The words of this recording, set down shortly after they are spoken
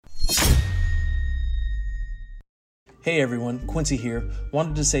Hey everyone, Quincy here.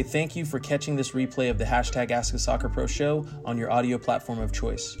 Wanted to say thank you for catching this replay of the hashtag Ask a Soccer Pro show on your audio platform of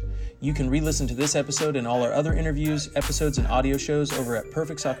choice. You can re-listen to this episode and all our other interviews, episodes, and audio shows over at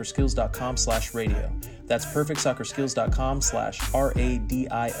perfectsoccerskills.com/radio. That's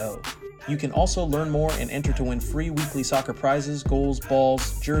perfectsoccerskills.com/RADIO. You can also learn more and enter to win free weekly soccer prizes, goals,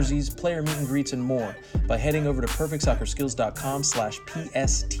 balls, jerseys, player meet and greets, and more by heading over to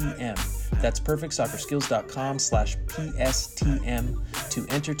perfectsoccerskills.com/PSTM. That's perfectsoccerskills.com/PSTM to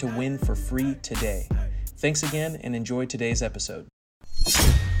enter to win for free today. Thanks again and enjoy today's episode.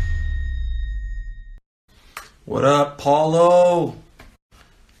 What up, Paulo?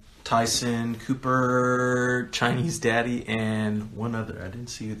 Tyson, Cooper, Chinese Daddy, and one other. I didn't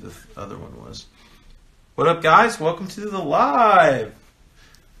see who the other one was. What up, guys? Welcome to the live.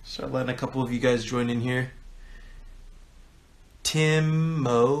 Start letting a couple of you guys join in here.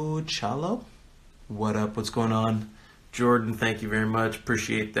 Timo Chalo, what up? What's going on? Jordan, thank you very much.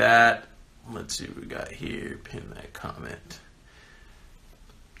 Appreciate that. Let's see what we got here. Pin that comment.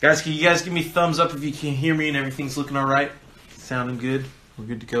 Guys, can you guys give me thumbs up if you can hear me and everything's looking all right? Sounding good? We're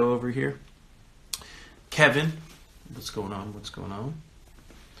good to go over here. Kevin, what's going on? What's going on?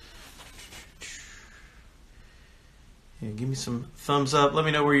 Yeah, give me some thumbs up. Let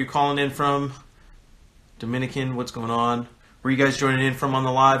me know where you're calling in from. Dominican, what's going on? Where are you guys joining in from on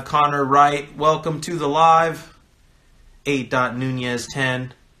the live? Connor Wright, welcome to the live.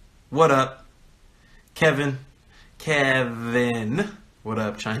 8.Nunez10, what up? Kevin, what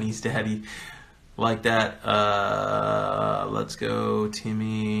up, Chinese Daddy? Like that. Let's go,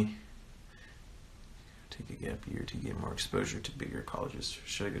 Timmy. Take a gap year to get more exposure to bigger colleges.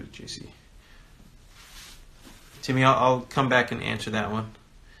 Should I go to JC? Timmy, I'll come back and answer that one.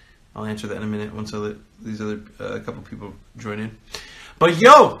 I'll answer that in a minute once these other couple people join in. But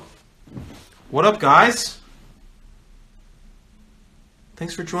yo, what up, guys?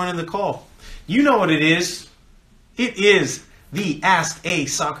 Thanks for joining the call. You know what it is. It is the Ask a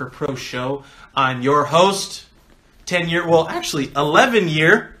Soccer Pro show. I'm your host. 11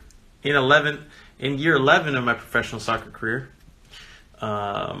 year in year 11 of my professional soccer career.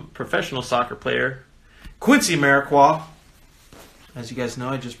 Professional soccer player, Quincy Amarikwa. As you guys know,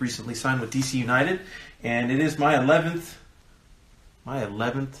 I just recently signed with DC United, and it is my 11th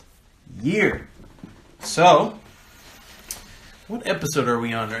year. So, what episode are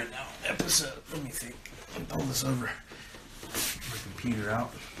we on right now? Let me think. Let me pull this over. My computer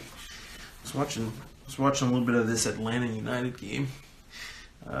out. I was watching a little bit of this Atlanta United game,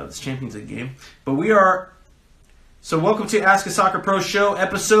 this Champions League game. But so welcome to Ask a Soccer Pro show,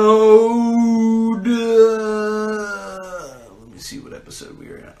 episode, let me see what episode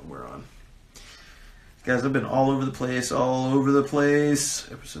we're on. Guys, I've been all over the place.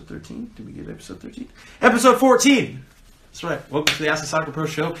 Episode 13, did we get episode 13? Episode 14, that's right. Welcome to the Ask a Soccer Pro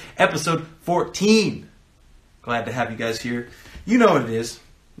show, episode 14. Glad to have you guys here. You know what it is.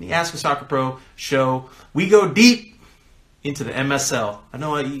 The Ask a Soccer Pro show, we go deep into the MSL. I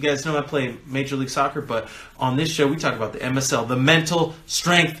know you guys know I play Major League Soccer, but on this show we talk about the MSL, the Mental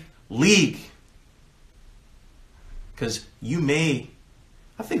Strength League. Because I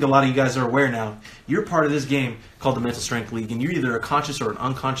think a lot of you guys are aware now, you're part of this game called the Mental Strength League, and you're either a conscious or an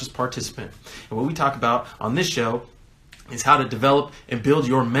unconscious participant. And what we talk about on this show is how to develop and build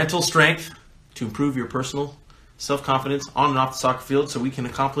your mental strength to improve your personal self-confidence on and off the soccer field so we can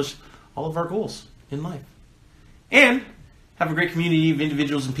accomplish all of our goals in life. And have a great community of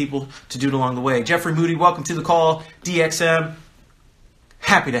individuals and people to do it along the way. Jeffrey Moody, welcome to the call. DXM,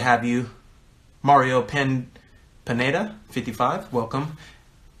 happy to have you. Mario Pineda, 55, welcome.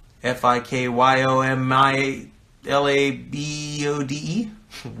 FIKYOMILABODE,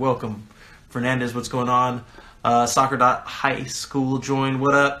 welcome. Fernandez, what's going on? Soccer.high school join,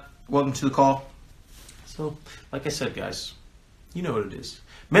 what up? Welcome to the call. So, like I said, guys, you know what it is.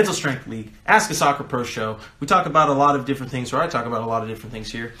 Mental Strength League, Ask a Soccer Pro show. We talk about a lot of different things, or I talk about a lot of different things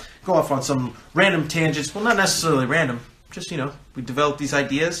here. Go off on some random tangents. Well, not necessarily random. Just, we develop these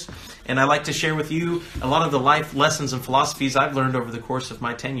ideas. And I like to share with you a lot of the life lessons and philosophies I've learned over the course of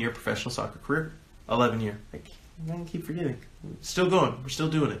my 10-year professional soccer career. 11-year. I keep forgetting. Still going. We're still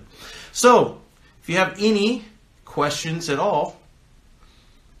doing it. So, if you have any questions at all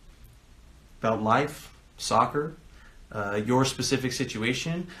about life, soccer, your specific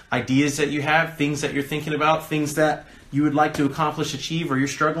situation, ideas that you have, things that you're thinking about, things that you would like to accomplish, achieve, or you're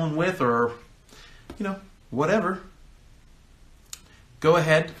struggling with, or, whatever, go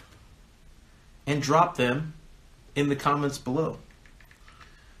ahead and drop them in the comments below.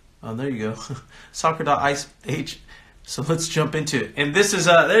 There you go. Soccer.ih. So let's jump into it. And this is,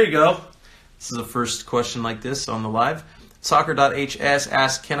 there you go. This is the first question like this on the live. Soccer.hs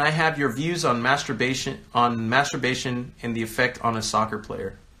asks, can I have your views on masturbation and the effect on a soccer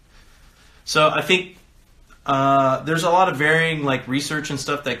player? So I think there's a lot of varying like research and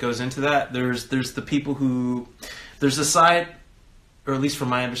stuff that goes into that. There's the people who, there's a side, or at least from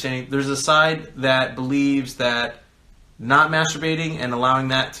my understanding, there's a side that believes that not masturbating and allowing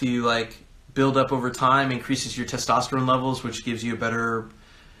that to like build up over time increases your testosterone levels, which gives you a better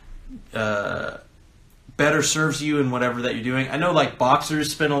serves you in whatever that you're doing. I know like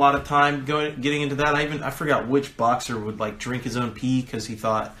boxers spend a lot of time getting into that. I forgot which boxer would like drink his own pee because he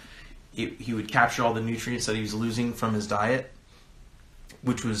thought he would capture all the nutrients that he was losing from his diet,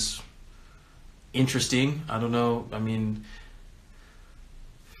 which was interesting. I don't know. I mean,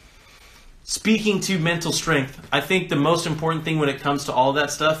 speaking to mental strength, I think the most important thing when it comes to all of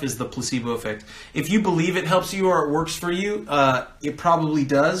that stuff is the placebo effect. If you believe it helps you or it works for you, it probably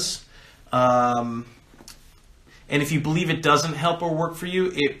does. And if you believe it doesn't help or work for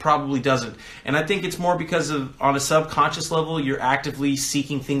you, it probably doesn't. And I think it's more because of, on a subconscious level, you're actively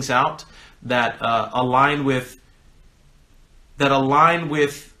seeking things out that align with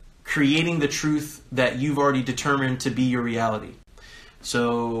creating the truth that you've already determined to be your reality.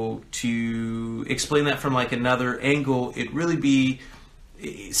 So to explain that from like another angle, it really be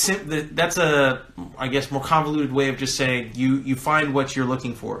that's a, I guess, more convoluted way of just saying you find what you're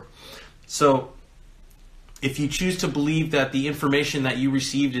looking for. So if you choose to believe that the information that you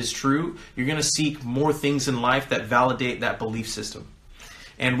received is true, you're going to seek more things in life that validate that belief system.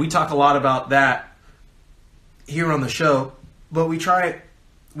 And we talk a lot about that here on the show, but we try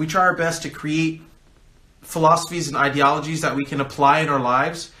our best to create philosophies and ideologies that we can apply in our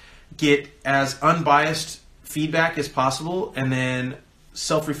lives, get as unbiased feedback as possible, and then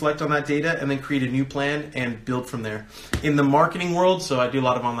self-reflect on that data and then create a new plan and build from there. In the marketing world, so I do a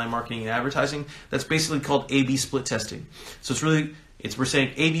lot of online marketing and advertising, that's basically called A/B split testing. So we're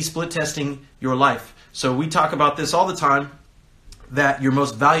saying A/B split testing your life. So we talk about this all the time, that your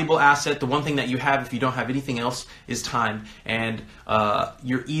most valuable asset, the one thing that you have if you don't have anything else, is time. And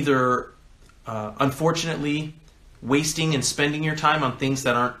you're either unfortunately wasting and spending your time on things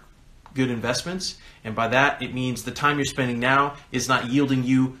that aren't good investments, and by that it means the time you're spending now is not yielding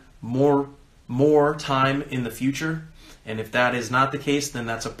you more time in the future. And if that is not the case, then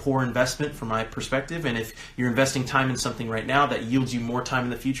that's a poor investment from my perspective. And if you're investing time in something right now that yields you more time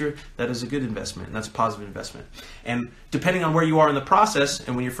in the future, that is a good investment, and that's a positive investment. And depending on where you are in the process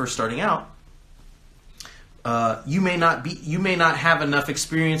and when you're first starting out, you may not have enough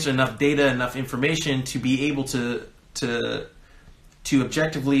experience, enough data, enough information to be able to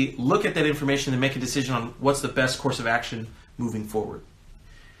objectively look at that information and make a decision on what's the best course of action moving forward.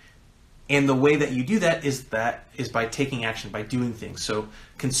 And the way that you do that is by taking action, by doing things. So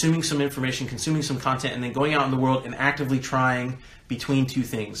consuming some information, consuming some content, and then going out in the world and actively trying between two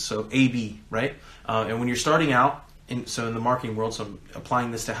things. So A/B, right? And when you're starting out, in the marketing world, so I'm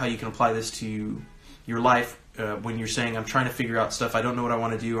applying this to how you can apply this to your life. When you're saying, I'm trying to figure out stuff, I don't know what I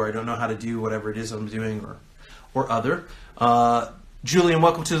want to do, or I don't know how to do whatever it is I'm doing, or other. Julian,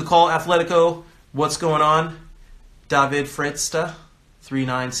 welcome to the call. Athletico, what's going on? David Fredsta,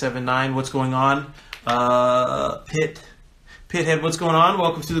 3979, what's going on? Pithead, what's going on?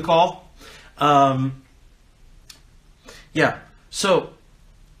 Welcome to the call. Yeah, so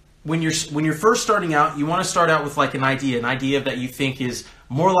when you're first starting out, you want to start out with like an idea that you think is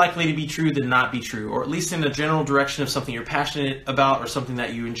more likely to be true than not be true, or at least in a general direction of something you're passionate about, or something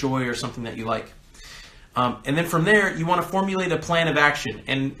that you enjoy, or something that you like. And then from there, you want to formulate a plan of action.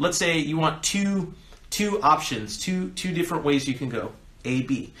 And let's say you want two options, two different ways you can go, A,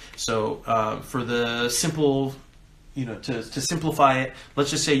 B. So for the simple, to simplify it, let's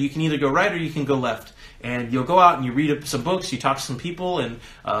just say you can either go right or you can go left. And you'll go out and you read some books, you talk to some people, and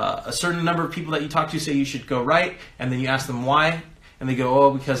a certain number of people that you talk to say you should go right, and then you ask them why. And they go, oh,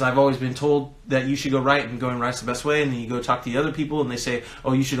 because I've always been told that you should go right, and going right's the best way. And then you go talk to the other people, and they say,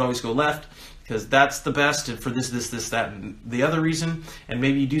 oh, you should always go left, because that's the best, and for this, that, and the other reason. And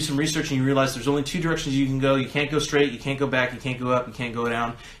maybe you do some research and you realize there's only two directions you can go. You can't go straight, you can't go back, you can't go up, you can't go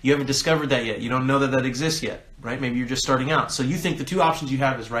down. You haven't discovered that yet. You don't know that exists yet, right? Maybe you're just starting out. So you think the two options you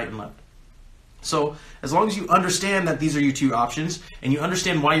have is right and left. So as long as you understand that these are your two options, and you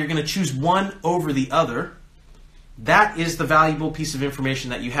understand why you're going to choose one over the other, that is the valuable piece of information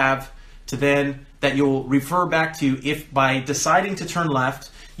that you have that you'll refer back to if by deciding to turn left,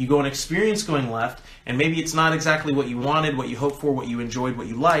 you go and experience going left, and maybe it's not exactly what you wanted, what you hoped for, what you enjoyed, what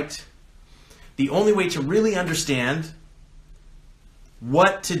you liked. The only way to really understand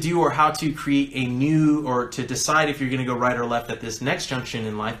what to do or how to create a new, or to decide if you're going to go right or left at this next junction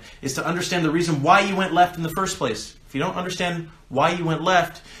in life, is to understand the reason why you went left in the first place. If you don't understand why you went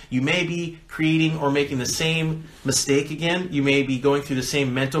left, you may be creating or making the same mistake again. You may be going through the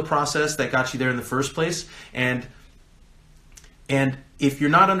same mental process that got you there in the first place. And if you're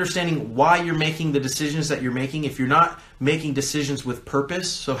not understanding why you're making the decisions that you're making, if you're not making decisions with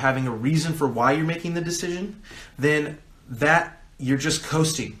purpose, so having a reason for why you're making the decision, then that you're just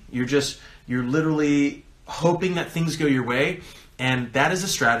coasting. You're literally hoping that things go your way. And that is a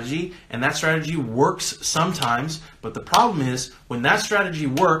strategy, and that strategy works sometimes, but the problem is when that strategy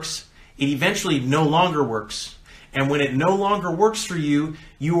works, it eventually no longer works. And when it no longer works for you,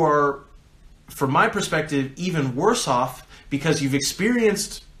 you are, from my perspective, even worse off, because you've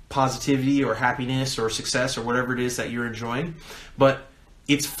experienced positivity or happiness or success or whatever it is that you're enjoying, but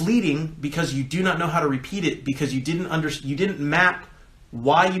it's fleeting because you do not know how to repeat it, because you didn't map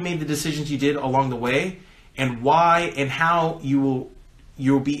why you made the decisions you did along the way, and why and how you'll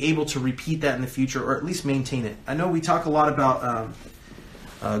be able to repeat that in the future, or at least maintain it. I know we talk a lot about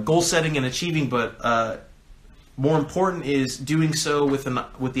goal setting and achieving, but more important is doing so with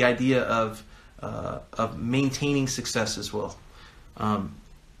the idea of maintaining success as well.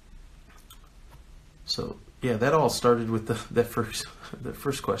 So yeah, that all started with the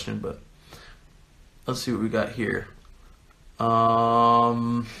first question, but let's see what we got here.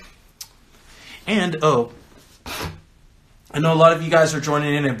 I know a lot of you guys are joining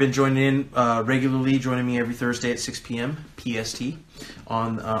in and have been joining in regularly, joining me every Thursday at 6 p.m. PST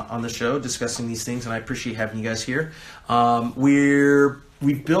on the show, discussing these things, and I appreciate having you guys here.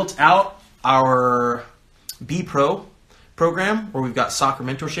 We've built out our Be Pro program, where we've got soccer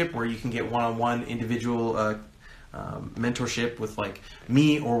mentorship, where you can get one-on-one individual mentorship with like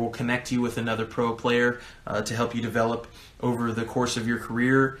me, or we'll connect you with another pro player to help you develop over the course of your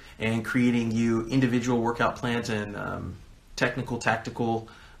career, and creating you individual workout plans and technical, tactical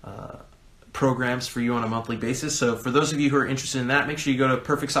programs for you on a monthly basis. So for those of you who are interested in that, make sure you go to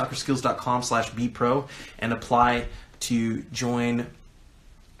perfectsoccerskills.com/bepro and apply to join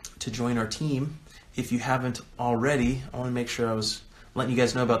our team if you haven't already. I want to make sure I was letting you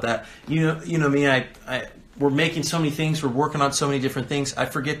guys know about that. You know me, we're making so many things, we're working on so many different things.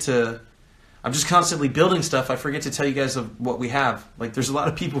 I'm just constantly building stuff. I forget to tell you guys of what we have. Like, there's a lot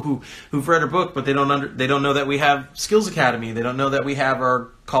of people who've read our book, but they don't know that we have Skills Academy. They don't know that we have our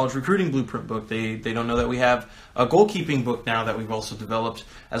college recruiting blueprint book. They don't know that we have a goalkeeping book now that we've also developed,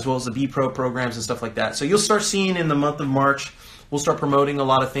 as well as the Be Pro programs and stuff like that. So you'll start seeing in the month of March, we'll start promoting a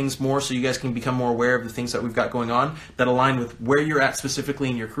lot of things more, so you guys can become more aware of the things that we've got going on that align with where you're at specifically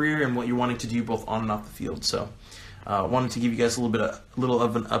in your career and what you're wanting to do both on and off the field. So wanted to give you guys a little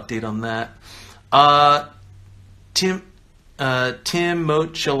of an update on that. Tim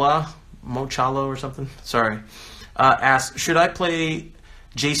Mochalo or something, sorry, asked, should I play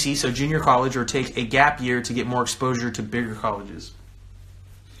JC, so junior college, or take a gap year to get more exposure to bigger colleges?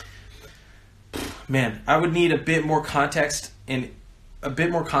 Man, I would need a bit more context to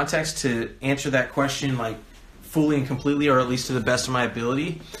answer that question, like fully and completely, or at least to the best of my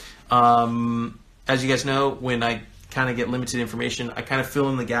ability. As you guys know, when I kind of get limited information, I kind of fill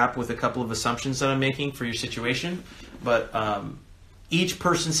in the gap with a couple of assumptions that I'm making for your situation, but each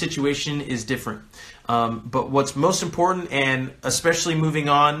person's situation is different. But what's most important, and especially moving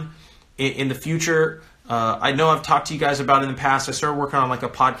on in the future, I know I've talked to you guys about it in the past. I started working on like a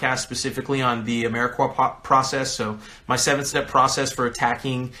podcast specifically on the AmeriCorps process, so my 7-step process for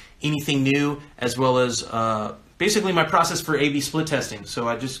attacking anything new, as well as basically my process for A/B split testing. So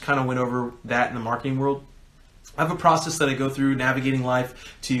I just kind of went over that in the marketing world. I have a process that I go through navigating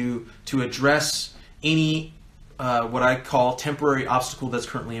life to address any what I call temporary obstacle that's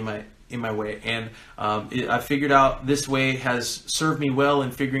currently in my way, and I figured out this way has served me well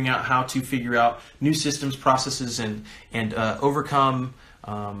in figuring out how to figure out new systems, processes, and overcome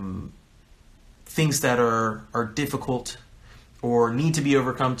things that are difficult or need to be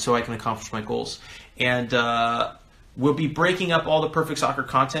overcome so I can accomplish my goals. And we'll be breaking up all the Perfect Soccer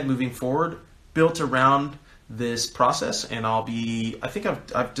content moving forward, built around this process, and I think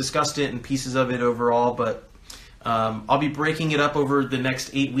I've discussed it in pieces of it overall, but I'll be breaking it up over the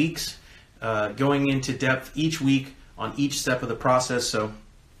next 8 weeks, going into depth each week on each step of the process. So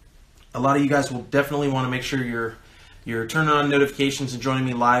a lot of you guys will definitely want to make sure you're turning on notifications and joining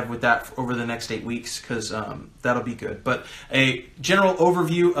me live with that over the next 8 weeks, because that'll be good. But a general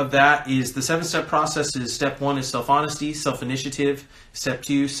overview of that is the 7-step process is: step 1 is self-honesty, self-initiative; step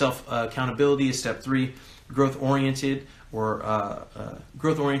 2, self-accountability; is step 3, growth-oriented,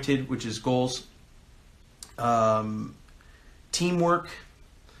 growth-oriented, which is goals. teamwork,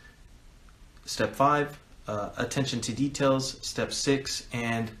 step 5, attention to details, step 6,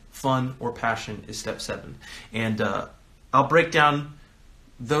 and fun or passion is step 7. And I'll break down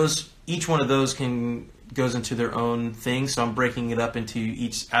those. Each one of those goes into their own thing, so I'm breaking it up into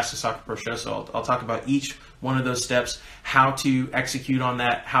each Ask the Soccer Pro show. So I'll talk about each one of those steps, how to execute on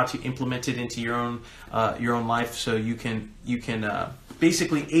that, how to implement it into your own life, so you can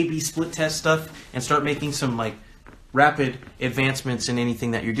basically A/B split test stuff and start making some like rapid advancements in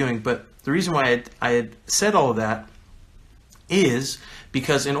anything that you're doing. But the reason why I had said all of that is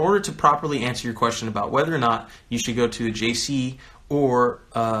because in order to properly answer your question about whether or not you should go to a JC or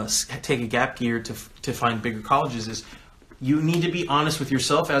take a gap year to find bigger colleges, is you need to be honest with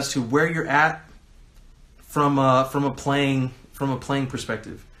yourself as to where you're at from a playing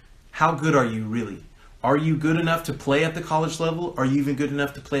perspective. How good are you really? Are you good enough to play at the college level? Are you even good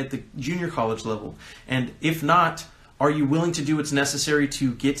enough to play at the junior college level? And if not, are you willing to do what's necessary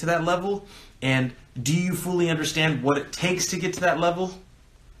to get to that level? And do you fully understand what it takes to get to that level?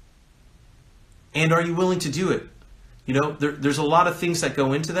 And are you willing to do it? You know, there's a lot of things that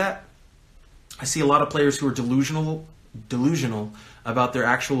go into that. I see a lot of players who are delusional about their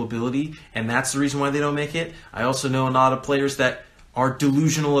actual ability, and that's the reason why they don't make it. I also know a lot of players that are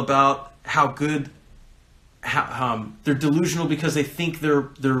delusional about how good. They're delusional because they think they're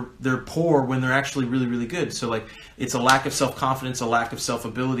poor when they're actually really, really good. So like it's a lack of self-confidence, a lack of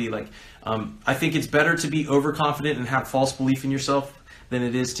self-ability. Like I think it's better to be overconfident and have false belief in yourself than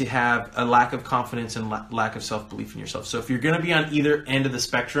it is to have a lack of confidence and lack of self-belief in yourself. So if you're going to be on either end of the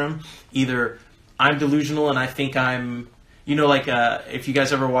spectrum, either I'm delusional and I think I'm, you know, like if you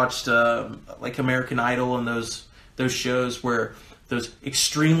guys ever watched like American Idol and those shows where those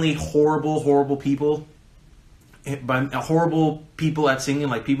extremely horrible people, by horrible people at singing,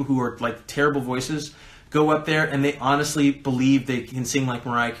 like people who are like terrible voices, go up there and they honestly believe they can sing like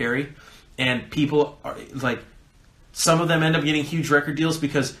Mariah Carey, and people are like, some of them end up getting huge record deals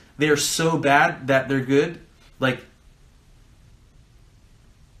because they're so bad that they're good. Like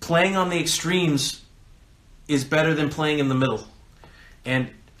playing on the extremes is better than playing in the middle. And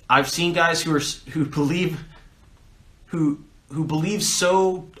I've seen guys who believe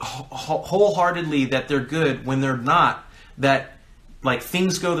so wholeheartedly that they're good when they're not, that like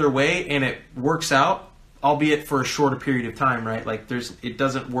things go their way and it works out, albeit for a shorter period of time, right? Like it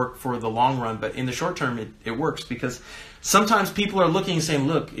doesn't work for the long run, but in the short term it works, because sometimes people are looking and saying,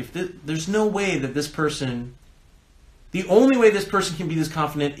 look, if there's no way that this person, the only way this person can be this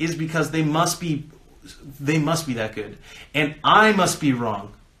confident is because they must be that good, and I must be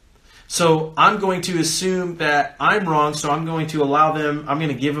wrong. So I'm going to assume that I'm wrong, so I'm going to allow them, I'm going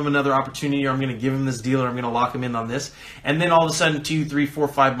to give them another opportunity, or I'm going to give them this deal, or I'm going to lock them in on this. And then all of a sudden, 2, 3, 4,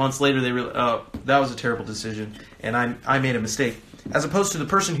 5 months later, they realize, oh, that was a terrible decision, and I made a mistake. As opposed to the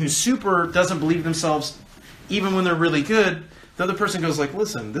person who super doesn't believe themselves, even when they're really good, the other person goes like,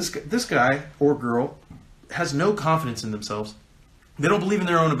 listen, this guy or girl has no confidence in themselves. They don't believe in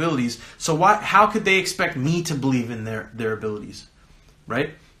their own abilities, so how could they expect me to believe in their abilities,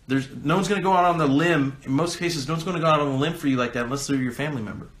 right? No one's going to go out on the limb. In most cases, no one's going to go out on the limb for you like that unless they're your family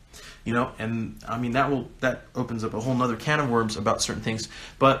member, you know. And I mean that opens up a whole nother can of worms about certain things.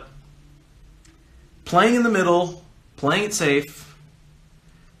 But playing in the middle, playing it safe,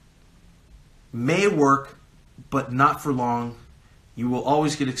 may work, but not for long. You will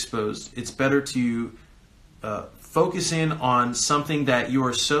always get exposed. It's better to focus in on something that you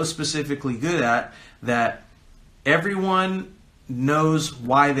are so specifically good at that everyone knows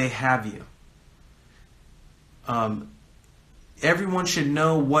why they have you. Everyone should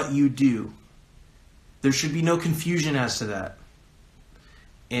know what you do. There should be no confusion as to that.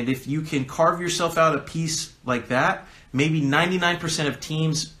 And if you can carve yourself out a piece like that, maybe 99% of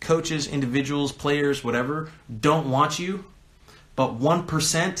teams, coaches, individuals, players, whatever, don't want you, but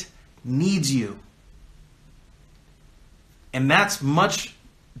 1% needs you. And that's much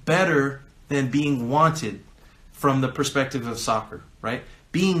better than being wanted from the perspective of soccer, right?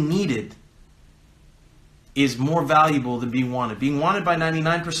 Being needed is more valuable than being wanted. Being wanted by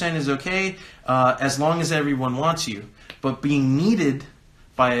 99% is okay as long as everyone wants you. But being needed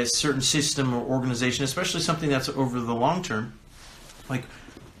by a certain system or organization, especially something that's over the long term, like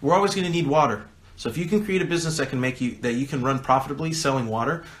we're always going to need water. So if you can create a business that you can run profitably selling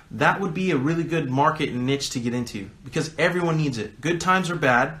water, that would be a really good market and niche to get into, because everyone needs it. Good times or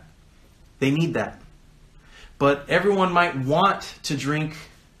bad, they need that. But everyone might want to drink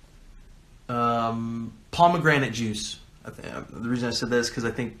pomegranate juice. The reason I said that is because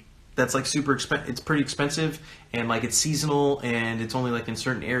I think that's like it's pretty expensive, and like it's seasonal, and it's only like in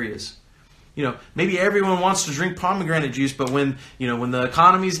certain areas. maybe everyone wants to drink pomegranate juice, but when the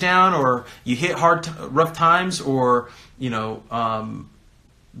economy's down, or you hit rough times, or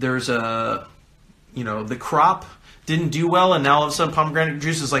there's the crop didn't do well, and now all of a sudden pomegranate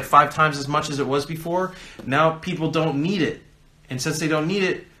juice is like 5 times as much as it was before. Now people don't need it, and since they don't need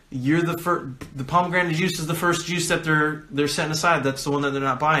it, the pomegranate juice is the first juice that they're setting aside. That's the one that they're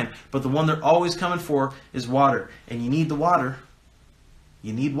not buying. But the one they're always coming for is water, and you need the water.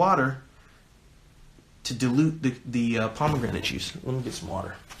 You need water to dilute the pomegranate juice. Let me get some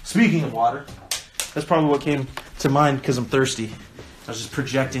water. Speaking of water, that's probably what came to mind because I'm thirsty. I was just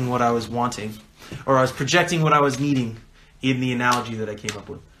projecting what I was wanting, or I was projecting what I was needing in the analogy that I came up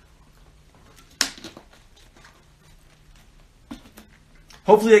with.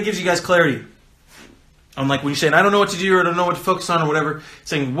 Hopefully that gives you guys clarity. I'm like, when you're saying, I don't know what to do, or I don't know what to focus on, or whatever,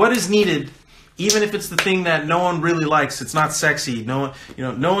 saying what is needed, even if it's the thing that no one really likes, it's not sexy, no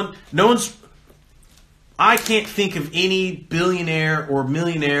one's, I can't think of any billionaire or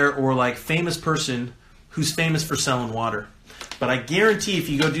millionaire or like famous person who's famous for selling water. But I guarantee if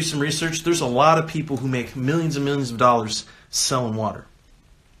you go do some research, there's a lot of people who make millions and millions of dollars selling water.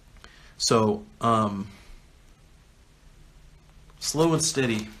 So, slow and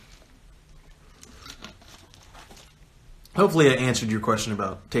steady. Hopefully I answered your question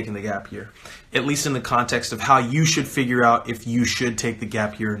about taking the gap year, at least in the context of how you should figure out if you should take the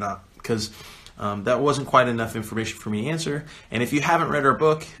gap year or not, because that wasn't quite enough information for me to answer. And if you haven't read our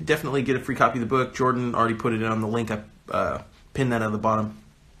book, definitely get a free copy of the book. Jordan already put it on the link. I pinned that at the bottom.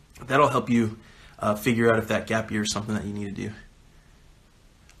 That'll help you figure out if that gap year is something that you need to do.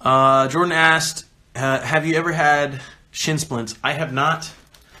 Jordan asked, have you ever had shin splints? I have not.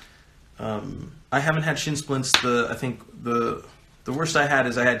 I haven't had shin splints. I think the worst I had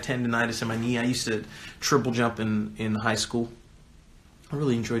is I had tendonitis in my knee. I used to triple jump in high school. I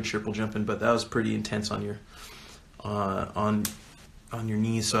really enjoyed triple jumping, but that was pretty intense on your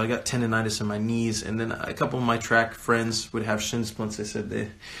knees. So I got tendonitis in my knees, and then a couple of my track friends would have shin splints. They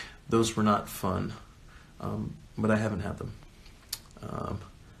said those were not fun, but I haven't had them.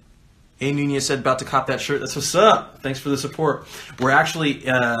 A. Nunez said, about to cop that shirt. That's what's up. Thanks for the support. We're actually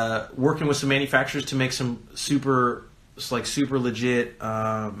working with some manufacturers to make some super legit,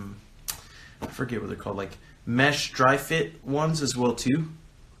 I forget what they're called, like mesh dry fit ones as well too.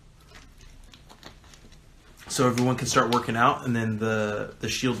 So everyone can start working out, and then the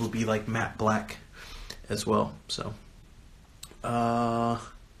shield will be like matte black as well. So,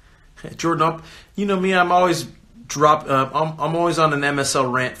 Jordan, up. You know me, I'm always I'm always on an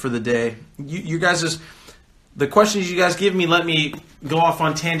MSL rant for the day. You guys the questions you guys give me, let me go off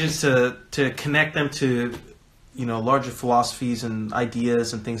on tangents to connect them to larger philosophies and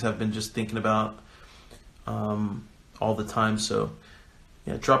ideas and things I've been just thinking about all the time. So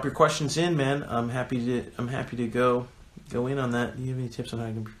yeah, drop your questions in, man. I'm happy to go in on that. Do you have any tips on how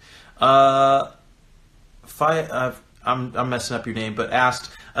I can I'm messing up your name, but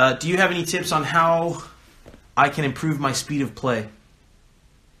asked, do you have any tips on how I can improve my speed of play?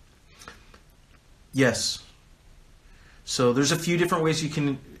 Yes. So there's a few different ways you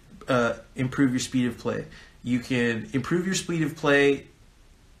can improve your speed of play. You can improve your speed of play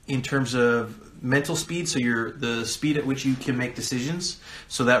in terms of mental speed, so the speed at which you can make decisions.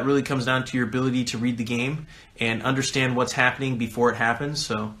 So that really comes down to your ability to read the game and understand what's happening before it happens.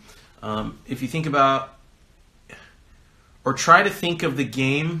 So if you think about, or try to think of the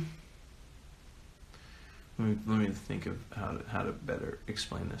game, let me think of how to better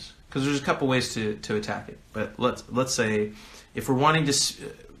explain this, because there's a couple ways to attack it. But let's say if we want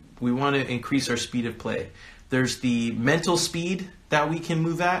to increase our speed of play, there's the mental speed that we can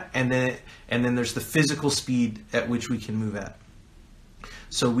move at, and then there's the physical speed at which we can move at.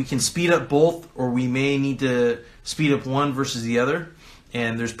 So we can speed up both, or we may need to speed up one versus the other.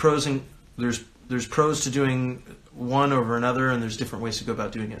 And there's pros to doing one over another, and there's different ways to go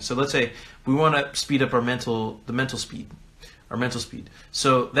about doing it. So let's say we want to speed up our mental speed.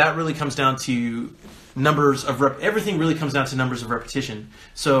 So that really comes down to numbers of everything really comes down to numbers of repetition.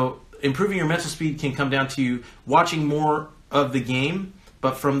 So improving your mental speed can come down to watching more of the game,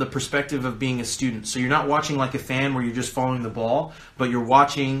 but from the perspective of being a student. So you're not watching like a fan where you're just following the ball, but you're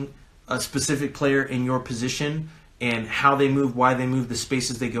watching a specific player in your position and how they move, why they move, the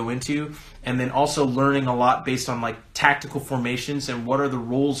spaces they go into, and then also learning a lot based on like tactical formations and what are the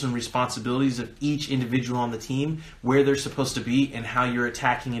roles and responsibilities of each individual on the team, where they're supposed to be, and how you're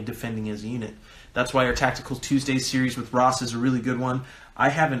attacking and defending as a unit. That's why our Tactical Tuesdays series with Ross is a really good one. I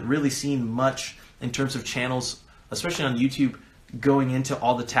haven't really seen much in terms of channels, especially on YouTube, going into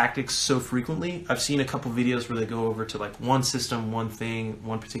all the tactics so frequently. I've seen a couple videos where they go over to like one system, one thing,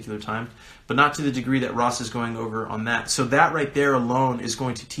 one particular time, but not to the degree that Ross is going over on that. So that right there alone is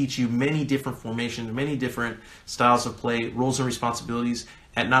going to teach you many different formations, many different styles of play, roles and responsibilities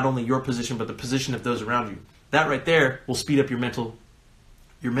at not only your position, but the position of those around you. That right there will speed up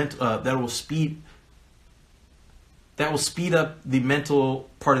that will speed up the mental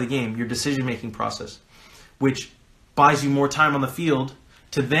part of the game, your decision-making process, which buys you more time on the field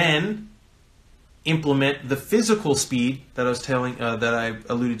to then implement the physical speed that I was that I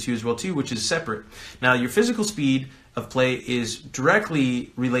alluded to as well too, which is separate. Now, your physical speed of play is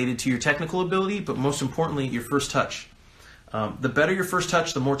directly related to your technical ability, but most importantly, your first touch. The better your first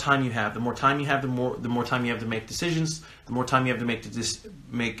touch, the more time you have. The more time you have, the more time you have to make decisions. The more time you have to make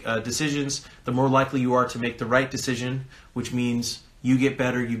decisions, the more likely you are to make the right decision, which means you get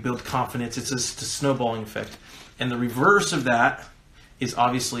better, you build confidence. It's a snowballing effect. And the reverse of that is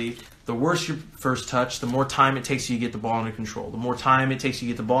obviously the worse your first touch, the more time it takes you to get the ball under control. The more time it takes you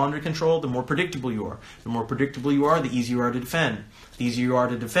to get the ball under control, the more predictable you are. The more predictable you are, the easier you are to defend. The easier you are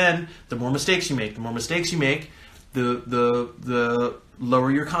to defend, the more mistakes you make. The more mistakes you make, the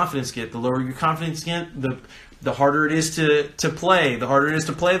lower your confidence get. The lower your confidence get, the harder it is to play. The harder it is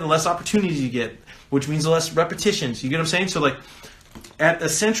to play, the less opportunities you get, which means the less repetitions. You get what I'm saying? So like at a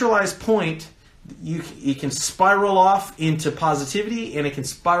centralized point, it can spiral off into positivity and it can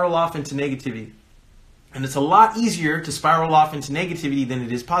spiral off into negativity. And it's a lot easier to spiral off into negativity than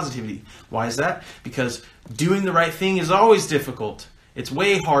it is positivity. Why is that? Because doing the right thing is always difficult. It's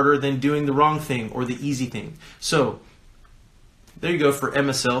way harder than doing the wrong thing or the easy thing. So there you go for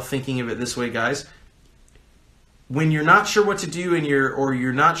MSL, thinking of it this way, guys. When you're not sure what to do or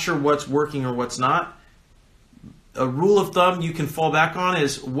you're not sure what's working or what's not, a rule of thumb you can fall back on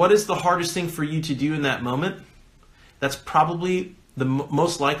is, what is the hardest thing for you to do in that moment? That's probably the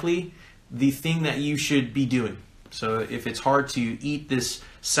most likely the thing that you should be doing. So if it's hard to eat this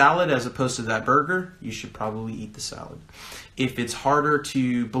salad as opposed to that burger, you should probably eat the salad. If it's harder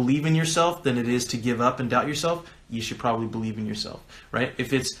to believe in yourself than it is to give up and doubt yourself, you should probably believe in yourself, right?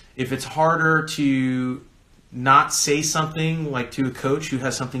 If it's harder to not say something like to a coach who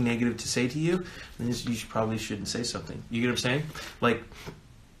has something negative to say to you, then you probably shouldn't say something. You get what I'm saying? Like,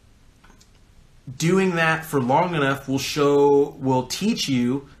 doing that for long enough will teach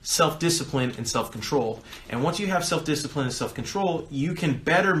you self-discipline and self-control. And once you have self-discipline and self-control, you can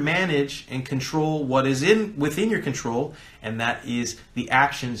better manage and control what is within your control, and that is the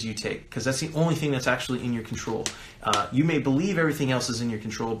actions you take, because that's the only thing that's actually in your control. You may believe everything else is in your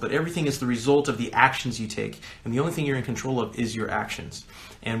control, but everything is the result of the actions you take, and the only thing you're in control of is your actions.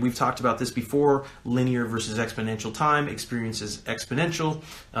 And we've talked about this before: linear versus exponential time. Experience is exponential.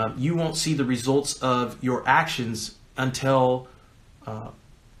 You won't see the results of your actions until a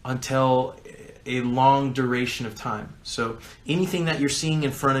long duration of time. So anything that you're seeing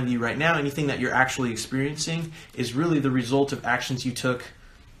in front of you right now, anything that you're actually experiencing, is really the result of actions you took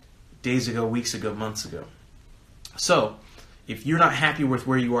days ago, weeks ago, months ago. So if you're not happy with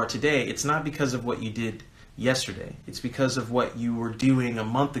where you are today, it's not because of what you did yesterday. It's because of what you were doing a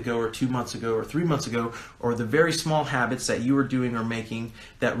month ago or 2 months ago or 3 months ago, or the very small habits that you were doing or making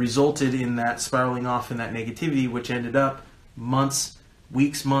that resulted in that spiraling off and that negativity, which ended up months,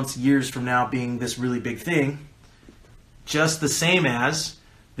 weeks, months, years from now being this really big thing. Just the same as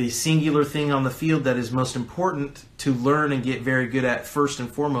the singular thing on the field that is most important to learn and get very good at first and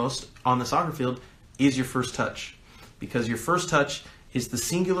foremost on the soccer field is your first touch. Because your first touch is the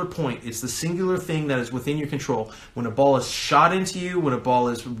singular point. It's the singular thing that is within your control. When a ball is shot into you, when a ball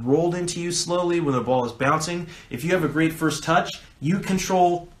is rolled into you slowly, when a ball is bouncing, if you have a great first touch, you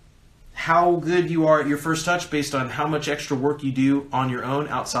control how good you are at your first touch based on how much extra work you do on your own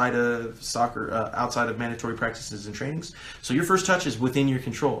outside of soccer, outside of mandatory practices and trainings. So your first touch is within your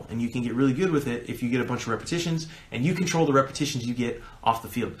control, and you can get really good with it if you get a bunch of repetitions, and you control the repetitions you get off the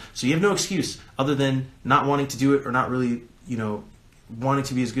field. So you have no excuse other than not wanting to do it or not really, wanting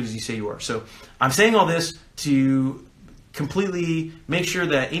to be as good as you say you are. So I'm saying all this to completely make sure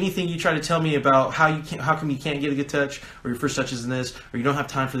that anything you try to tell me about how come you can't get a good touch, or your first touch isn't this, or you don't have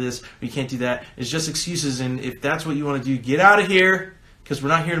time for this, or you can't do that, is just excuses. And if that's what you want to do, get out of here, because we're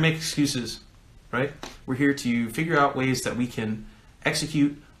not here to make excuses, right? We're here to figure out ways that we can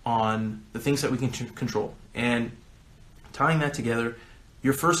execute on the things that we can control. And tying that together,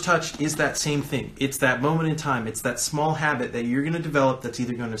 your first touch is that same thing. It's that moment in time. It's that small habit that you're going to develop that's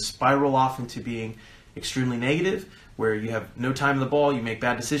either going to spiral off into being extremely negative, where you have no time in the ball, you make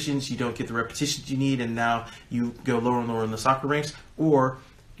bad decisions, you don't get the repetitions you need, and now you go lower and lower in the soccer ranks, or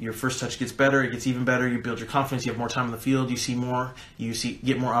your first touch gets better, it gets even better, you build your confidence, you have more time on the field, you see more,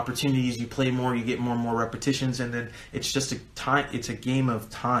 get more opportunities, you play more, you get more and more repetitions, and then it's just it's a game of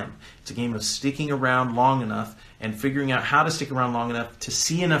time. It's a game of sticking around long enough and figuring out how to stick around long enough to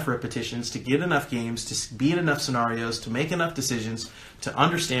see enough repetitions, to get enough games, to be in enough scenarios, to make enough decisions, to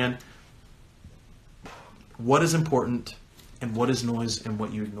understand what is important and what is noise and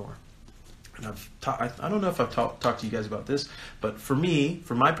what you ignore. And I don't know if I've talked to you guys about this, but for me,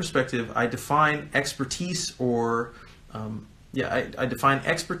 from my perspective, I define expertise I define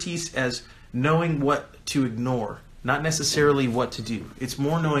expertise as knowing what to ignore, not necessarily what to do. It's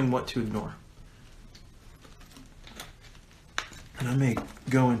more knowing what to ignore. And I may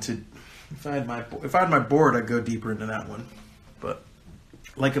go into, if I had my board, I'd go deeper into that one, but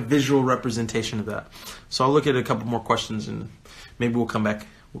like a visual representation of that. So I'll look at a couple more questions and maybe we'll come back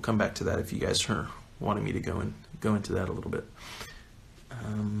to that if you guys are wanting me to go into that a little bit.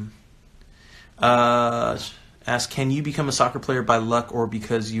 Ask, can you become a soccer player by luck or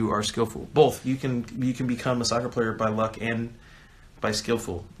because you are skillful? Both. You can become a soccer player by luck and by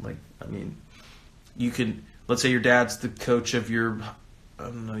skillful. Like, I mean, you can, let's say your dad's the coach of your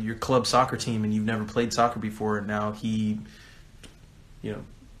club soccer team and you've never played soccer before, and now he,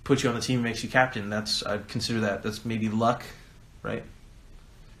 puts you on the team and makes you captain. I'd consider that's maybe luck, right?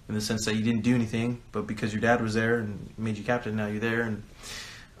 In the sense that you didn't do anything, but because your dad was there and made you captain, now you're there. And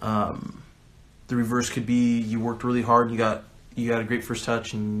the reverse could be you worked really hard and you got a great first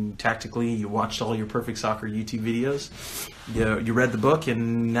touch, and tactically you watched all your perfect soccer YouTube videos. You read the book,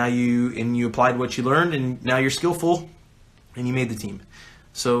 and now you applied what you learned, and now you're skillful, and you made the team.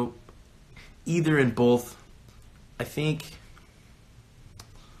 So either in both, I think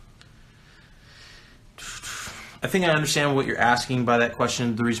I understand what you're asking by that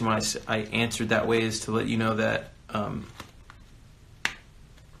question. The reason why I answered that way is to let you know that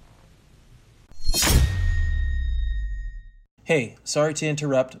Hey, sorry to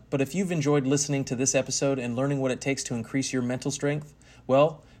interrupt, but if you've enjoyed listening to this episode and learning what it takes to increase your mental strength,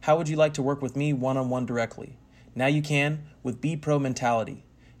 well, how would you like to work with me one-on-one directly? Now you can with Be Pro Mentality.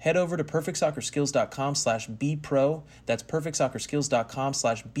 Head over to perfectsoccerskills.com/bepro. That's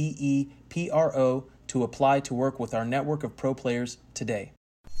perfectsoccerskills.com/BEPRO to apply to work with our network of pro players today.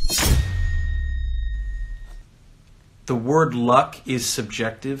 The word luck is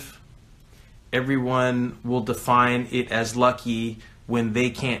subjective. Everyone will define it as lucky when they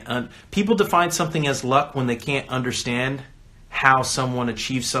can't. People define something as luck when they can't understand how someone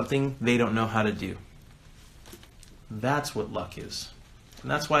achieves something they don't know how to do. That's what luck is. And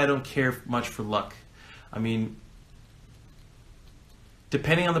that's why I don't care much for luck. I mean,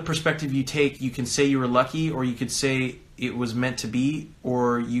 depending on the perspective you take, you can say you were lucky, or you could say it was meant to be,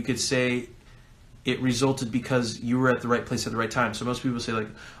 or you could say it resulted because you were at the right place at the right time. So most people say like,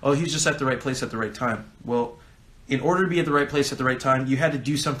 oh, he's just at the right place at the right time. Well, in order to be at the right place at the right time, you had to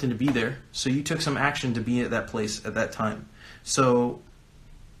do something to be there. So you took some action to be at that place at that time. So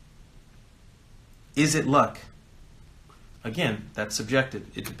is it luck? Again, that's subjective.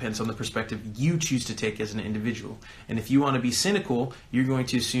 It depends on the perspective you choose to take as an individual. And if you want to be cynical, you're going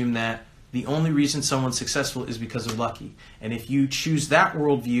to assume that the only reason someone's successful is because they're lucky. And if you choose that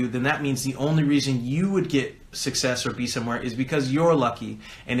worldview, then that means the only reason you would get success or be somewhere is because you're lucky.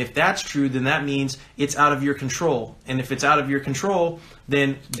 And if that's true, then that means it's out of your control. And if it's out of your control,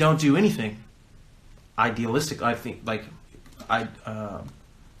 then don't do anything. Idealistic, I think, like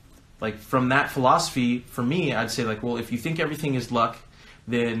from that philosophy, for me, I'd say like, well, if you think everything is luck,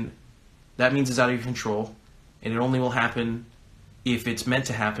 then that means it's out of your control, and it only will happen if it's meant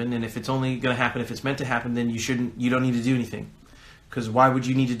to happen. And if it's only going to happen if it's meant to happen, then you don't need to do anything. Because why would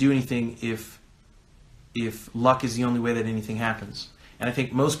you need to do anything if luck is the only way that anything happens? And I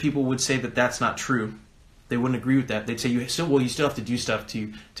think most people would say that that's not true. They wouldn't agree with that. They'd say you still have to do stuff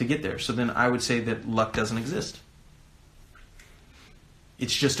to get there. So then I would say that luck doesn't exist.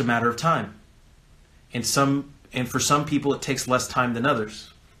 It's just a matter of time. And for some people, it takes less time than others.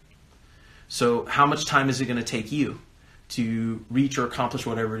 So how much time is it going to take you to reach or accomplish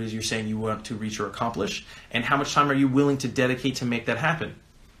whatever it is you're saying you want to reach or accomplish? And how much time are you willing to dedicate to make that happen?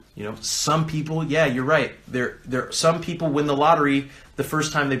 Some people, yeah, you're right. Some people win the lottery the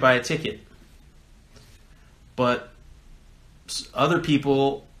first time they buy a ticket. But other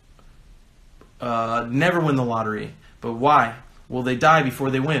people never win the lottery. But why? Well, they die before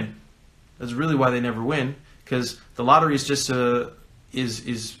they win. That's really why they never win, because the lottery is just a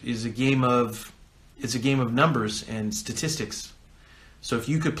game of numbers and statistics. So if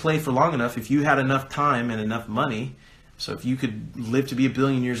you could play for long enough, if you had enough time and enough money, so if you could live to be 1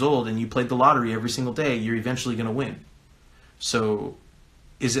 billion years old and you played the lottery every single day, you're eventually going to win. So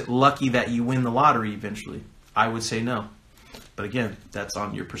is it lucky that you win the lottery eventually? I would say no. But again, that's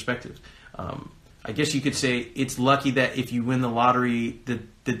on your perspective. I guess you could say it's lucky that if you win the lottery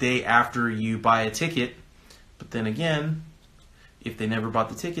the day after you buy a ticket. But then again, if they never bought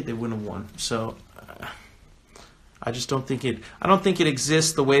the ticket, they wouldn't have won. So I just don't think it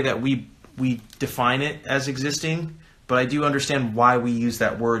exists the way that we define it as existing. But I do understand why we use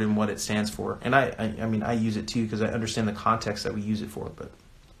that word and what it stands for. And I mean, I use it too because I understand the context that we use it for. But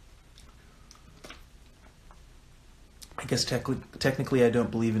I guess technically I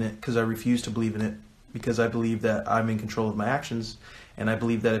don't believe in it because I refuse to believe in it, because I believe that I'm in control of my actions. And I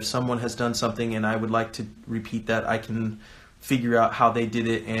believe that if someone has done something and I would like to repeat that, I can figure out how they did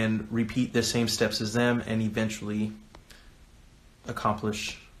it and repeat the same steps as them and eventually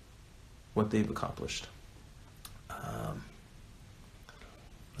accomplish what they've accomplished.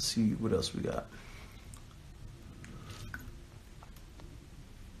 Let's see what else we got.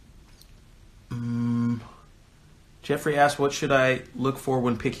 Jeffrey asked, what should I look for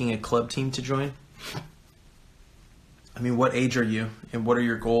when picking a club team to join? I mean, what age are you and what are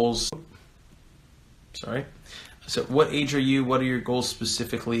your goals? Sorry. So what age are you? What are your goals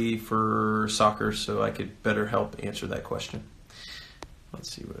specifically for soccer so I could better help answer that question?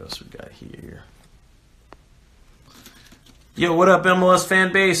 Let's see what else we got here. Yo, what up, MLS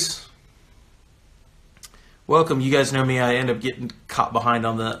fan base? Welcome. You guys know me. I end up getting caught behind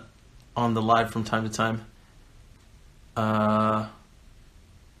on the live from time to time.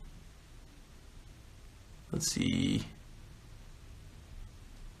 Let's see.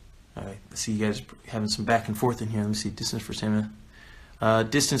 All right. I see you guys having some back and forth in here. Let me see. Distance for stamina.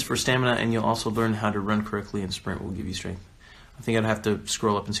 Distance for stamina, and you'll also learn how to run correctly, and sprint will give you strength. I think I'd have to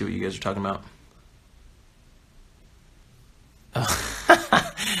scroll up and see what you guys are talking about.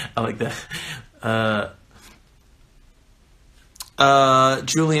 I like that.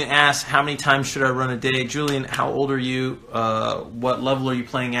 Julian asks, how many times should I run a day? Julian, how old are you? What level are you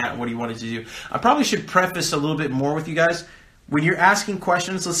playing at? What do you want to do? I probably should preface a little bit more with you guys. When you're asking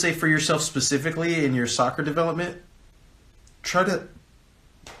questions, let's say for yourself specifically in your soccer development, try to...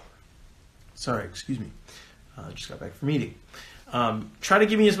 Sorry, excuse me. I just got back from meeting. Try to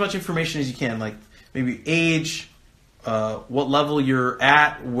give me as much information as you can, like maybe age, what level you're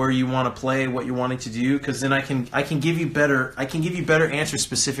at, where you want to play, what you're wanting to do, because then I can give you better answers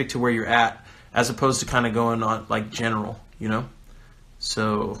specific to where you're at, as opposed to kind of going on like general, you know.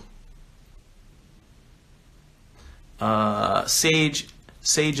 So Sage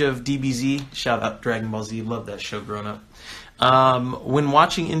of DBZ, shout out Dragon Ball Z, love that show growing up. When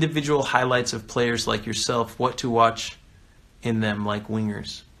watching individual highlights of players like yourself, what to watch in them, like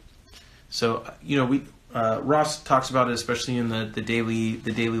wingers? So you know, Ross talks about it, especially in the daily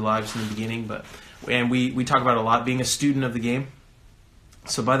lives in the beginning, and we talk about it a lot, being a student of the game.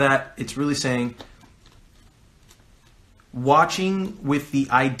 So by that, it's really saying watching with the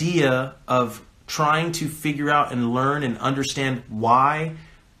idea of trying to figure out and learn and understand why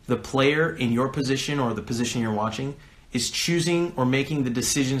the player in your position or the position you're watching is choosing or making the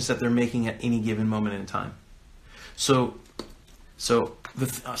decisions that they're making at any given moment in time. So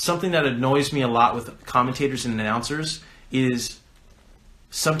something that annoys me a lot with commentators and announcers is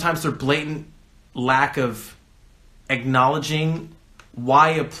sometimes their blatant lack of acknowledging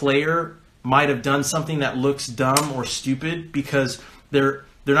why a player might have done something that looks dumb or stupid, because they're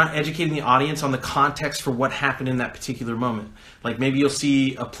not educating the audience on the context for what happened in that particular moment. Like maybe you'll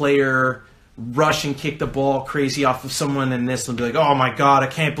see a player rush and kick the ball crazy off of someone and this, and be like, oh my God, I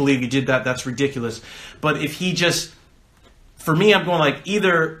can't believe you did that. That's ridiculous. But if he just... For me, I'm going like,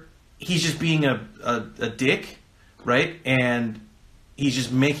 either he's just being a dick, right? And he's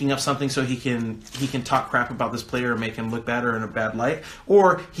just making up something so he can talk crap about this player and make him look bad or in a bad light.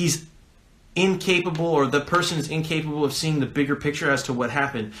 Or he's incapable, or the person is incapable of seeing the bigger picture as to what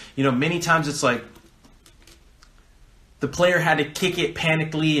happened. You know, many times it's like the player had to kick it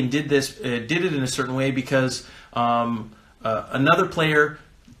panically and did it in a certain way because another player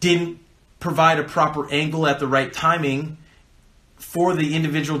didn't provide a proper angle at the right timing for the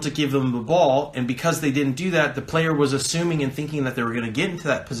individual to give them the ball, and because they didn't do that, the player was assuming and thinking that they were going to get into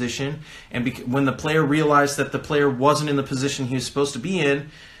that position, and when the player realized that the player wasn't in the position he was supposed to be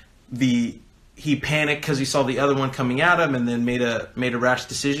in, he panicked because he saw the other one coming at him and then made a rash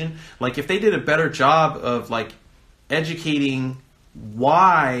decision. Like, if they did a better job of like educating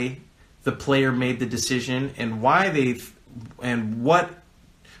why the player made the decision and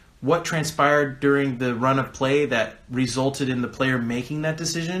what transpired during the run of play that resulted in the player making that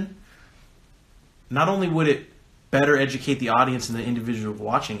decision, not only would it better educate the audience and the individual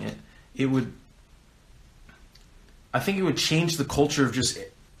watching it, it would I think it would change the culture of just,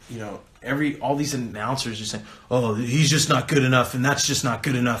 all these announcers just saying, "Oh, he's just not good enough, and that's just not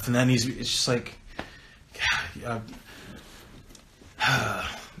good enough," and then it's just like,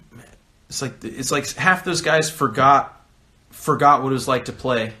 it's like half those guys forgot what it was like to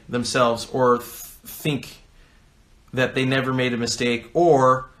play themselves, or think that they never made a mistake,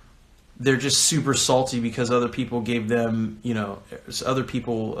 or they're just super salty because other people gave them, other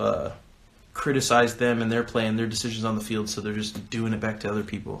people criticized them and their play and their decisions on the field, so they're just doing it back to other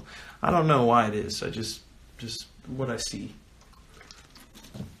people. I don't know why it is. I just what I see.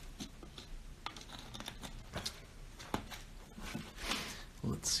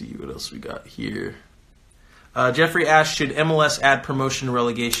 Let's see what else we got here. Jeffrey asked, should MLS add promotion and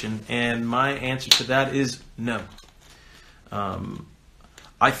relegation? And my answer to that is no.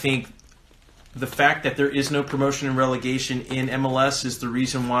 I think the fact that there is no promotion and relegation in MLS is the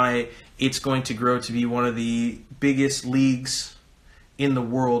reason why it's going to grow to be one of the biggest leagues in the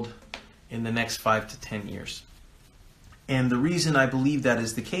world in the next 5 to 10 years. And the reason I believe that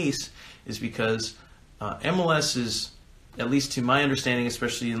is the case is because MLS is, at least to my understanding,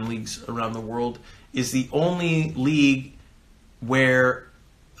 especially in leagues around the world, is the only league where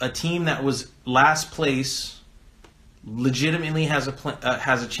a team that was last place legitimately has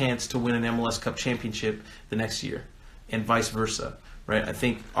a chance to win an MLS Cup championship the next year, and vice versa. Right? I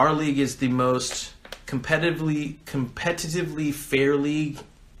think our league is the most competitively fair league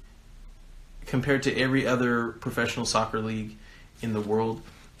compared to every other professional soccer league in the world,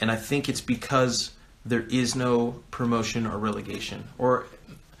 and I think it's because there is no promotion or relegation. Or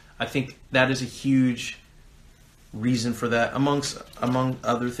I think that is a huge reason for that, among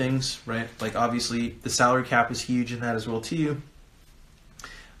other things, right? Like obviously the salary cap is huge in that as well too.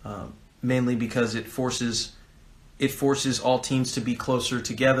 Mainly because it forces all teams to be closer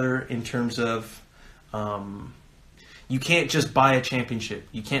together in terms of you can't just buy a championship.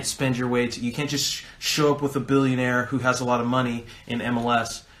 You can't spend your way you can't just show up with a billionaire who has a lot of money in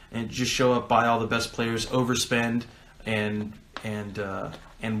MLS and just show up, buy all the best players, overspend, and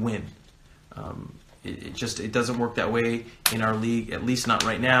win. It doesn't work that way in our league, at least not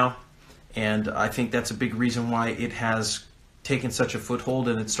right now. And I think that's a big reason why it has taken such a foothold,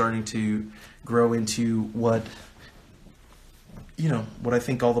 and it's starting to grow into what I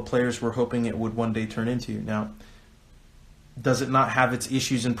think all the players were hoping it would one day turn into. Now, does it not have its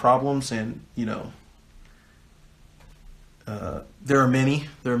issues and problems? And there are many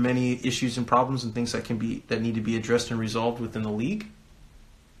issues and problems and things that need to be addressed and resolved within the league.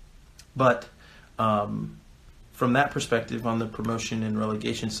 But from that perspective, on the promotion and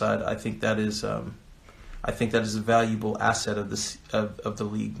relegation side, I think that is a valuable asset of the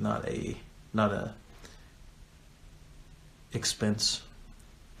league, not a expense.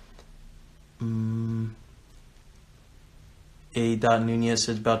 A. Nunez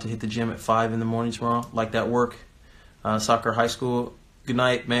says about to hit the gym at 5 in the morning tomorrow. Like that work. Soccer High School. Good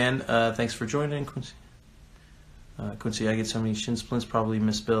night, man. Thanks for joining, Quincy. Quincy, I get so many shin splints, probably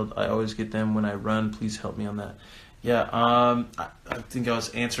misspelled. I always get them when I run. Please help me on that. Yeah, I think I was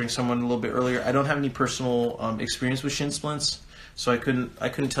answering someone a little bit earlier. I don't have any personal experience with shin splints, so I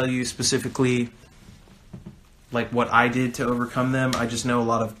couldn't tell you specifically like what I did to overcome them. I just know a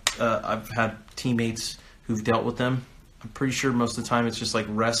lot of I've had teammates who've dealt with them. I'm pretty sure most of the time it's just like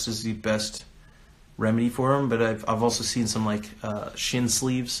rest is the best remedy for them. But I've also seen some like shin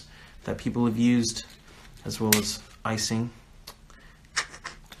sleeves that people have used, as well as icing.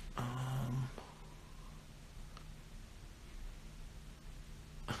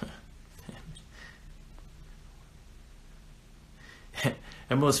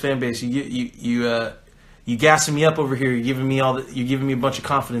 MLS fan base, you gassing me up over here. You're giving me a bunch of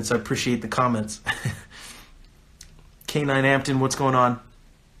confidence. I appreciate the comments. K9 Ampton, what's going on?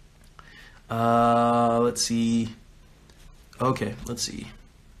 Let's see. Okay, let's see.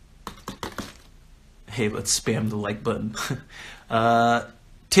 Hey, let's spam the like button.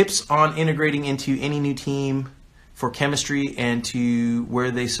 Tips on integrating into any new team for chemistry and to where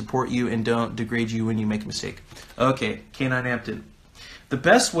they support you and don't degrade you when you make a mistake. Okay, K9 Ampton. The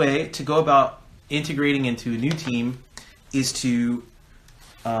best way to go about integrating into a new team is to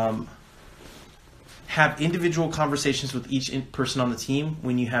have individual conversations with each person on the team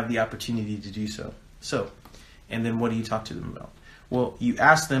when you have the opportunity to do so. And then what do you talk to them about? Well, you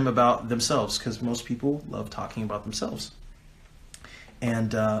ask them about themselves, because most people love talking about themselves.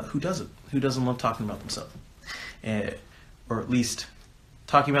 And who doesn't? Who doesn't love talking about themselves? Or at least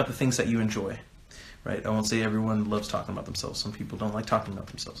talking about the things that you enjoy, right? I won't say everyone loves talking about themselves. Some people don't like talking about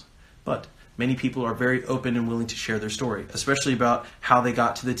themselves. But many people are very open and willing to share their story, especially about how they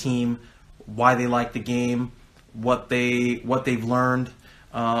got to the team, why they like the game, what they've learned.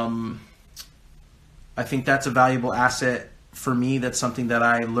 I think that's a valuable asset for me. That's something that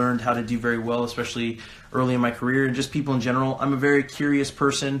I learned how to do very well, especially early in my career, and just people in general. I'm a very curious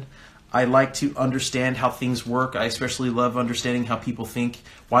person. I like to understand how things work. I especially love understanding how people think,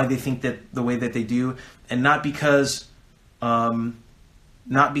 why they think that the way that they do, and not because I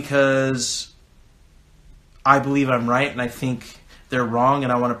believe I'm right and I think they're wrong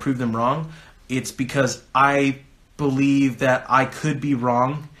and I want to prove them wrong. It's because I believe that I could be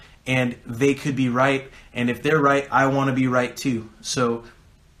wrong and they could be right, and if they're right, I want to be right too. So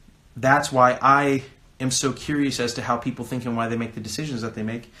that's why I am so curious as to how people think and why they make the decisions that they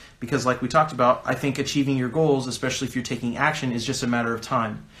make, because like we talked about, I think achieving your goals, especially if you're taking action, is just a matter of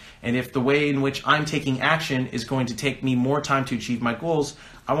time. And if the way in which I'm taking action is going to take me more time to achieve my goals,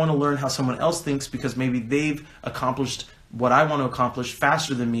 I want to learn how someone else thinks, because maybe they've accomplished what I want to accomplish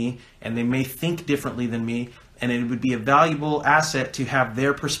faster than me, and they may think differently than me, and it would be a valuable asset to have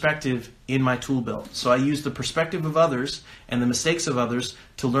their perspective in my tool belt. So I use the perspective of others and the mistakes of others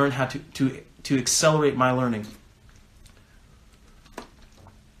to learn how to accelerate my learning.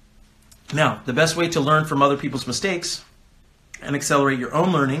 Now, the best way to learn from other people's mistakes and accelerate your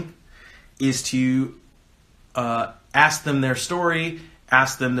own learning is to ask them their story,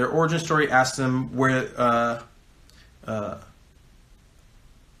 ask them their origin story, ask them where,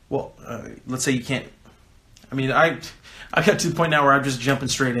 let's say you can't, I got to the point now where I'm just jumping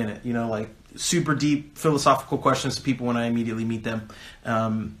straight in it, like super deep philosophical questions to people when I immediately meet them.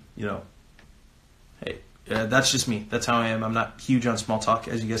 Hey, that's just me. That's how I am. I'm not huge on small talk,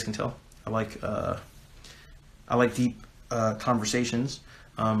 as you guys can tell. I like deep conversations.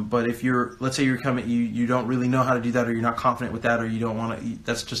 But if let's say you're coming, you don't really know how to do that, or you're not confident with that, or you don't want to,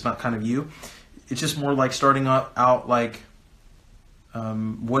 that's just not kind of you. It's just more like starting out like,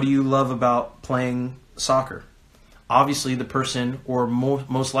 what do you love about playing soccer? Obviously the person, or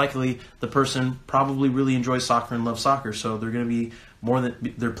most likely the person, probably really enjoys soccer and loves soccer. So they're going to be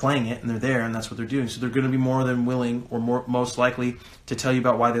they're playing it and they're there and that's what they're doing. So they're going to be more than willing, or most likely, to tell you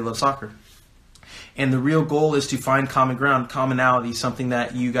about why they love soccer. And the real goal is to find common ground, commonality, something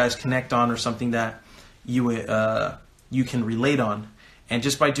that you guys connect on, or something that you can relate on. And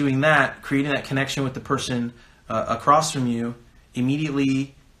just by doing that, creating that connection with the person across from you,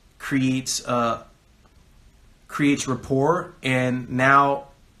 immediately creates rapport. And now,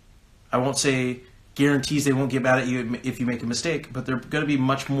 I won't say guarantees they won't get mad at you if you make a mistake, but they're going to be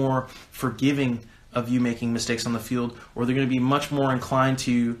much more forgiving of you making mistakes on the field, or they're going to be much more inclined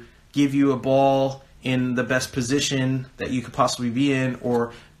to give you a ball in the best position that you could possibly be in,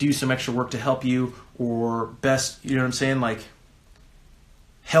 or do some extra work to help you, or like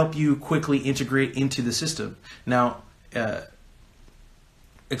help you quickly integrate into the system. Now,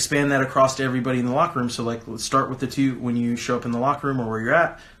 expand that across to everybody in the locker room. So like, let's start with the two when you show up in the locker room, or where you're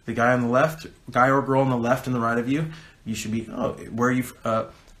at, the guy on the left, guy or girl on the left and the right of you. You should be, where are you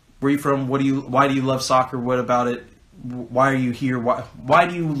from? Why do you love soccer? What about it? Why are you here? Why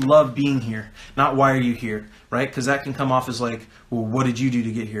do you love being here? Not why are you here, right? Because that can come off as like, well, what did you do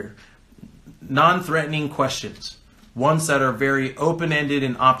to get here? Non-threatening questions. Ones that are very open-ended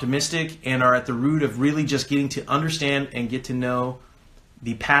and optimistic, and are at the root of really just getting to understand and get to know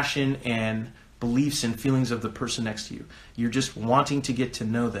the passion and beliefs and feelings of the person next to you. You're just wanting to get to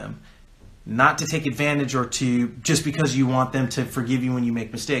know them, not to take advantage, or to just because you want them to forgive you when you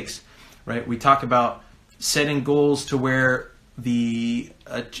make mistakes, right? We talk about setting goals to where the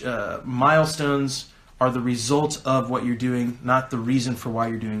milestones are the result of what you're doing, not the reason for why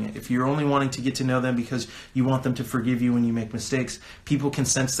you're doing it. If you're only wanting to get to know them because you want them to forgive you when you make mistakes, people can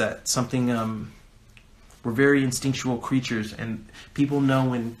sense that. We're very instinctual creatures, and people know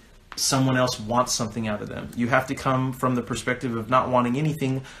when someone else wants something out of them. You have to come from the perspective of not wanting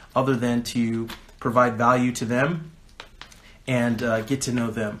anything other than to provide value to them and get to know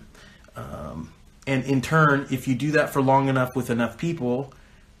them. And in turn, if you do that for long enough with enough people,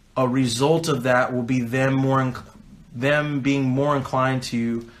 a result of that will be them being more inclined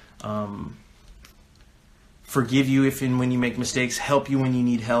to forgive you if and when you make mistakes, help you when you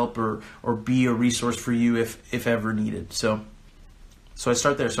need help, or be a resource for you if ever needed. So I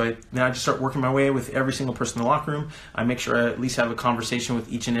start there. So now I just start working my way with every single person in the locker room. I make sure I at least have a conversation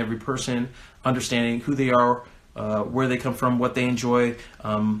with each and every person, understanding who they are, where they come from, what they enjoy,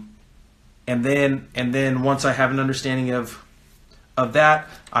 and then once I have an understanding of that,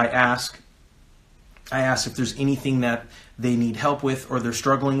 I ask if there's anything that they need help with, or they're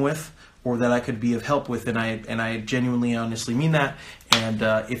struggling with, or that I could be of help with, and I genuinely, honestly mean that. And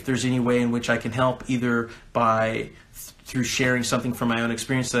if there's any way in which I can help, either by through sharing something from my own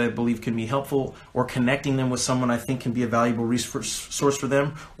experience that I believe can be helpful, or connecting them with someone I think can be a valuable resource for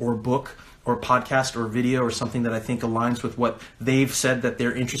them, or a book or podcast or video or something that I think aligns with what they've said that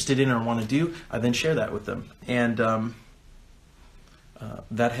they're interested in or want to do, I then share that with them. And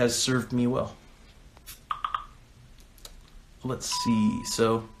that has served me well. Let's see.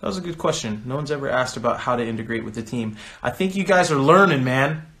 So that was a good question. No one's ever asked about how to integrate with the team. I think you guys are learning,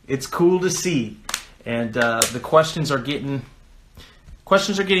 man. It's cool to see. And the questions are getting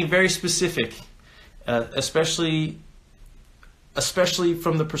very specific, especially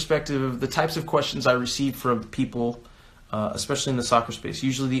from the perspective of the types of questions I receive from people, especially in the soccer space.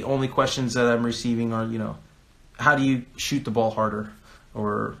 Usually the only questions that I'm receiving are, how do you shoot the ball harder?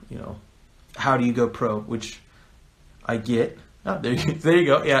 Or, how do you go pro? Which I get. Oh, there you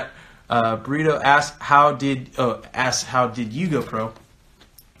go. Yeah. Burrito asked, how did you go pro?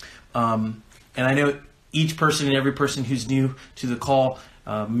 And I know each person and every person who's new to the call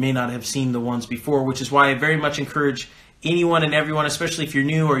may not have seen the ones before, which is why I very much encourage anyone and everyone, especially if you're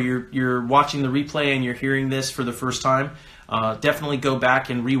new or you're watching the replay and you're hearing this for the first time, definitely go back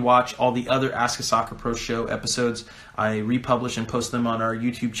and rewatch all the other Ask a Soccer Pro Show episodes. I republish and post them on our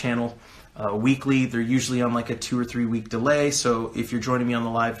YouTube channel weekly. They're usually on like a 2 or 3 week delay. So if you're joining me on the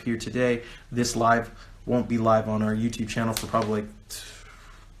live here today, this live won't be live on our YouTube channel for probably like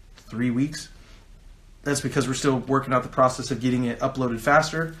 3 weeks. That's because we're still working out the process of getting it uploaded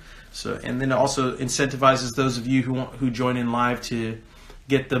faster. So, and then it also incentivizes those of you who join in live to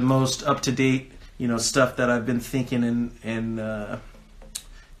get the most up to date, stuff that I've been thinking and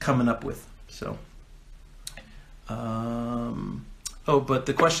coming up with. So, but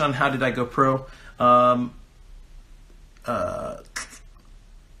the question on how did I go pro?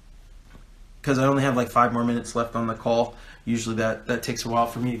 Because I only have like 5 more minutes left on the call. Usually that takes a while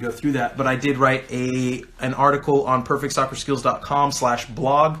for me to go through that. But I did write an article on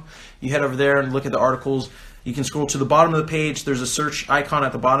perfectsoccerskills.com/blog. You head over there and look at the articles. You can scroll to the bottom of the page. There's a search icon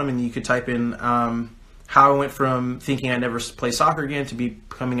at the bottom, and you could type in how I went from thinking I'd never play soccer again to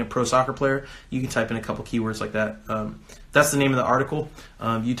becoming a pro soccer player. You can type in a couple keywords like that. That's the name of the article.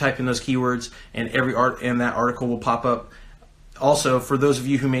 You type in those keywords, and that article will pop up. Also, for those of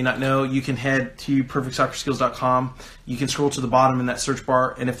you who may not know, you can head to perfectsoccerskills.com. You can scroll to the bottom in that search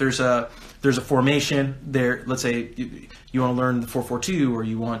bar, and if there's a formation there, let's say you want to learn the 4-4-2, or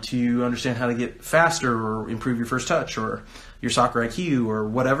you want to understand how to get faster or improve your first touch or your soccer IQ or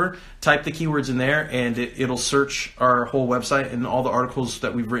whatever, type the keywords in there, and it'll search our whole website, and all the articles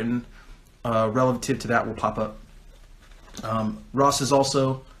that we've written relative to that will pop up. Ross is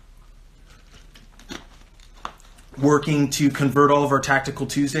also working to convert all of our Tactical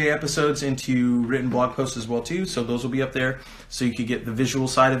Tuesday episodes into written blog posts as well too, so those will be up there so you could get the visual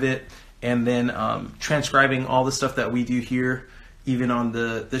side of it, and then transcribing all the stuff that we do here, even on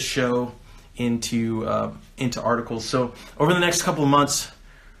the show, into articles. So over the next couple of months,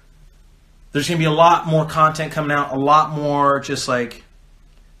 there's going to be a lot more content coming out, a lot more just like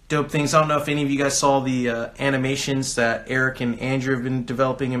dope things. I don't know if any of you guys saw the animations that Eric and Andrew have been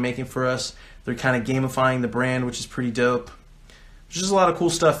developing and making for us. They're kind of gamifying the brand, which is pretty dope. There's just a lot of cool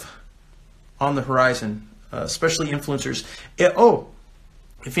stuff on the horizon, especially influencers.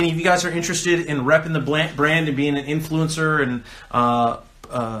 If any of you guys are interested in repping the brand and being an influencer and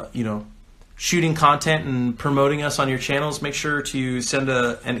shooting content and promoting us on your channels, make sure to send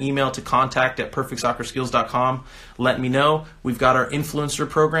an email to contact@perfectsoccerskills.com. Let me know. We've got our influencer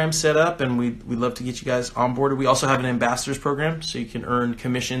program set up, and we'd love to get you guys onboarded. We also have an ambassadors program, so you can earn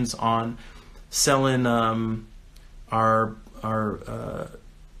commissions on selling our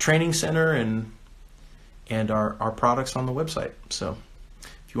training center and our products on the website. So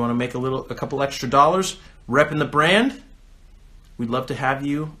if you want to make a couple extra dollars repping the brand, we'd love to have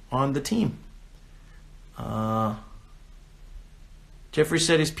you on the team. Jeffrey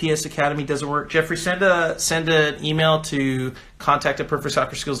said his PS Academy doesn't work. Jeffrey, send an email to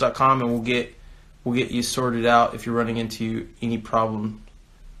contact@perfectsoccerskills.com, and we'll get you sorted out if you're running into any problems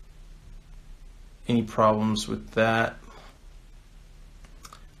with that.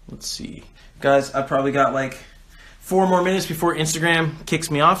 Let's see. Guys, I probably got like 4 more minutes before Instagram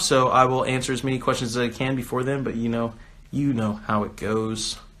kicks me off, so I will answer as many questions as I can before then, but you know how it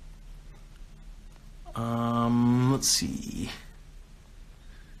goes. Let's see.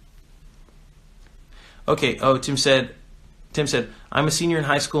 Okay, Tim said, I'm a senior in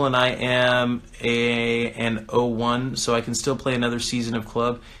high school and I am an 01, so I can still play another season of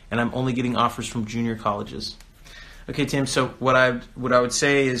club, and I'm only getting offers from junior colleges. Okay, Tim, so what I would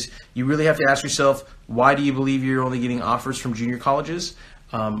say is you really have to ask yourself, why do you believe you're only getting offers from junior colleges?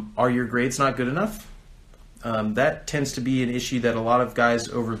 Are your grades not good enough? That tends to be an issue that a lot of guys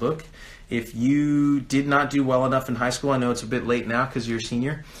overlook. If you did not do well enough in high school, I know it's a bit late now because you're a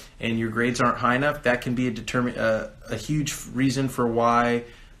senior and your grades aren't high enough, that can be a huge reason for why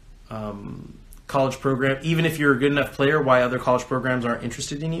college program, even if you're a good enough player, why other college programs aren't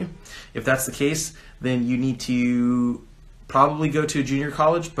interested in you. If that's the case, then you need to probably go to a junior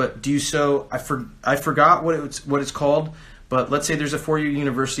college, but do so. I forgot what it's called, but let's say there's a 4-year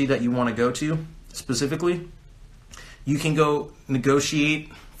university that you want to go to specifically. You can go negotiate,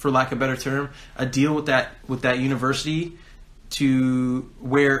 for lack of a better term, a deal with that university to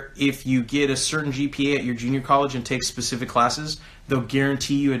where if you get a certain GPA at your junior college and take specific classes, they'll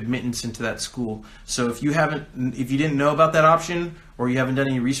guarantee you admittance into that school. So if you didn't know about that option or you haven't done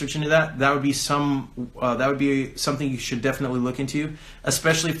any research into that, that would be something you should definitely look into,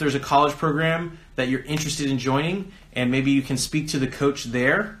 especially if there's a college program that you're interested in joining, and maybe you can speak to the coach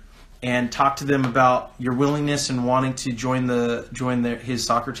there and talk to them about your willingness and wanting to join his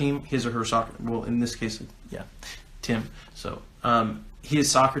soccer team, his or her soccer. Well, in this case, yeah, Tim. So his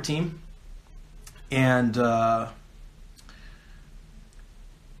soccer team, and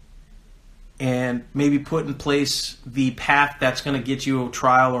maybe put in place the path that's going to get you a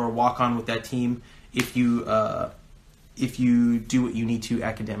trial or a walk-on with that team if you do what you need to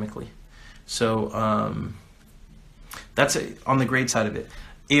academically. So that's on the grade side of it.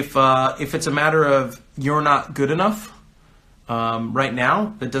 If it's a matter of you're not good enough right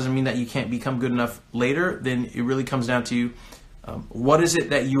now, that doesn't mean that you can't become good enough later. Then it really comes down to what is it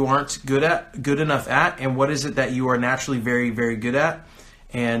that you aren't good enough at, and what is it that you are naturally very, very good at,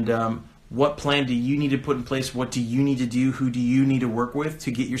 and what plan do you need to put in place? What do you need to do? Who do you need to work with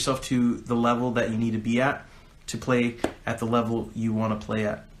to get yourself to the level that you need to be at to play at the level you want to play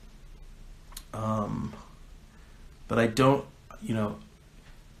at? But I don't,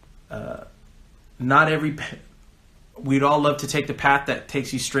 not every. We'd all love to take the path that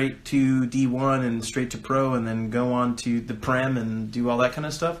takes you straight to D1 and straight to pro, and then go on to the Prem and do all that kind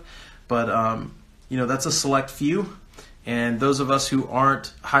of stuff. But that's a select few. And those of us who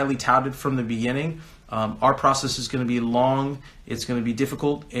aren't highly touted from the beginning, our process is going to be long, it's going to be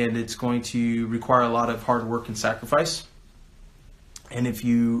difficult, and it's going to require a lot of hard work and sacrifice. And if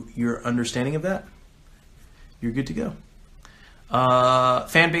you're understanding of that, you're good to go.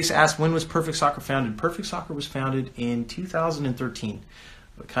 Fanbase asked, when was Perfect Soccer founded? Perfect Soccer was founded in 2013,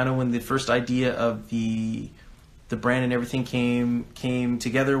 kind of when the first idea of the brand and everything came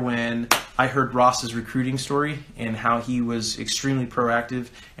together, when I heard Ross's recruiting story and how he was extremely proactive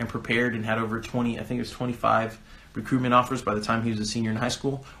and prepared and had over 25 recruitment offers by the time he was a senior in high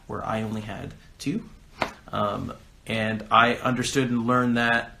school, where I only had 2. And I understood and learned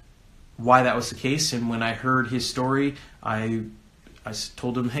why that was the case. And when I heard his story, I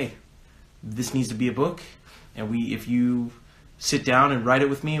told him, hey, this needs to be a book, and if you sit down and write it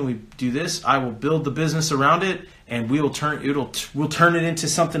with me and we do this, I will build the business around it, and we'll turn it into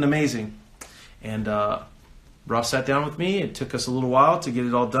something amazing. And Ross sat down with me. It took us a little while to get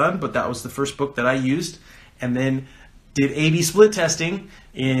it all done, but that was the first book that I used, and then did A/B split testing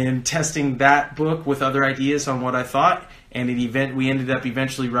in testing that book with other ideas on what I thought, and we ended up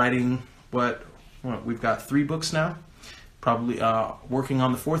eventually writing what we've got 3 books now, probably working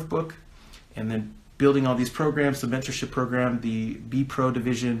on the 4th book, and then building all these programs, the mentorship program, the B Pro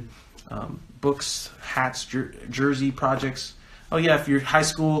division, books, hats, jersey projects. Oh yeah, if your high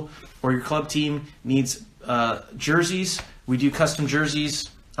school or your club team needs jerseys, we do custom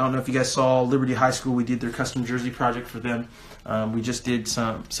jerseys. I don't know if you guys saw Liberty High School, we did their custom jersey project for them. We just did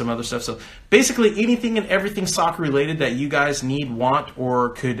some other stuff. So basically anything and everything soccer related that you guys need, want, or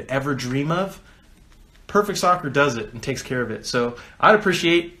could ever dream of, Perfect Soccer does it and takes care of it. So I'd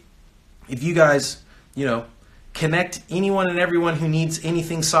appreciate if you guys, connect anyone and everyone who needs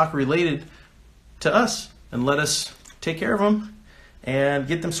anything soccer related to us, and let us take care of them and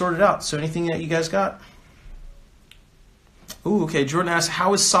get them sorted out. So anything that you guys got? Ooh, okay. Jordan asks,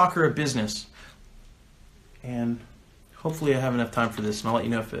 how is soccer a business? And hopefully I have enough time for this, and I'll let you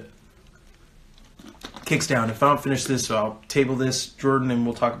know if it kicks down. If I don't finish this, so I'll table this, Jordan, and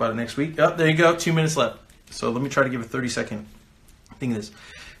we'll talk about it next week. Oh, there you go. 2 minutes left. So let me try to give a 30-second thing of this.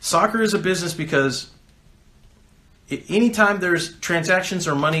 Soccer is a business because anytime there's transactions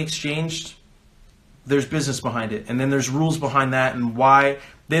or money exchanged, there's business behind it, and then there's rules behind that, and why.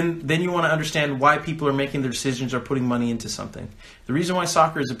 Then you want to understand why people are making their decisions or putting money into something. The reason why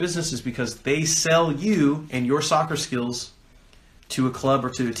soccer is a business is because they sell you and your soccer skills to a club or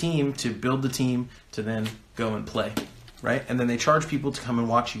to a team to build the team to then go and play, right? And then they charge people to come and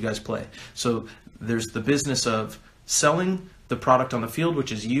watch you guys play. So there's the business of selling the product on the field,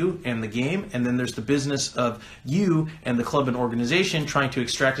 which is you and the game, and then there's the business of you and the club and organization trying to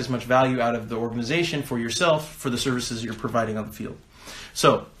extract as much value out of the organization for yourself for the services you're providing on the field.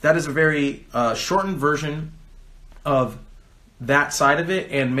 So that is a very shortened version of that side of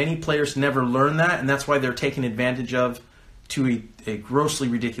it, and many players never learn that, and that's why they're taken advantage of to a grossly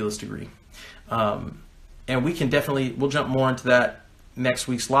ridiculous degree. And we'll jump more into that next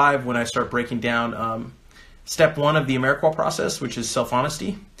week's live when I start breaking down step 1 of the AmeriQual process, which is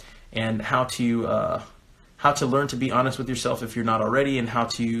self-honesty, and how to learn to be honest with yourself if you're not already, and how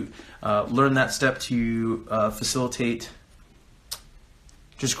to learn that step to facilitate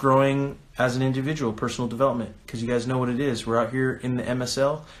just growing as an individual, personal development, because you guys know what it is. We're out here in the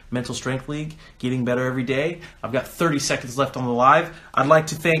MSL, Mental Strength League, getting better every day. I've got 30 seconds left on the live. I'd like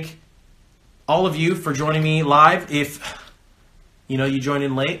to thank all of you for joining me live. If you joined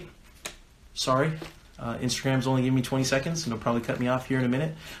in late, sorry. Instagram's only giving me 20 seconds, and it'll probably cut me off here in a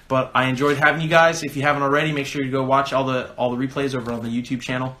minute. But I enjoyed having you guys. If you haven't already, make sure you go watch all the replays over on the YouTube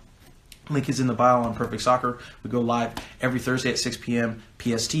channel. Link is in the bio on Perfect Soccer. We go live every Thursday at 6 p.m.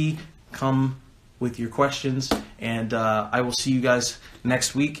 PST. Come with your questions, and I will see you guys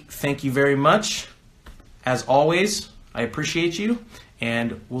next week. Thank you very much. As always, I appreciate you,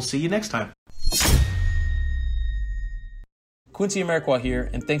 and we'll see you next time. Quincy AmeriQual here,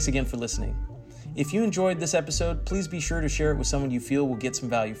 and thanks again for listening. If you enjoyed this episode, please be sure to share it with someone you feel will get some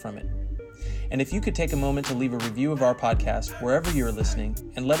value from it. And if you could take a moment to leave a review of our podcast wherever you're listening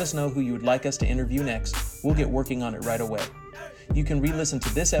and let us know who you would like us to interview next, we'll get working on it right away. You can re-listen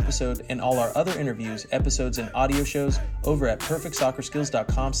to this episode and all our other interviews, episodes, and audio shows over at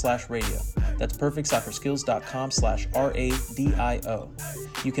perfectsoccerskills.com/radio. That's perfectsoccerskills.com/RADIO.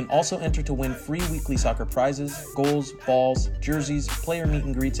 You can also enter to win free weekly soccer prizes, goals, balls, jerseys, player meet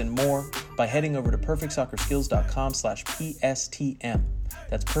and greets, and more by heading over to perfectsoccerskills.com/PSTM.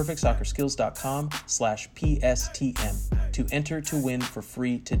 That's perfectsoccerskills.com/PSTM to enter to win for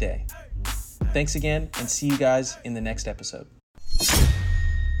free today. Thanks again, and see you guys in the next episode.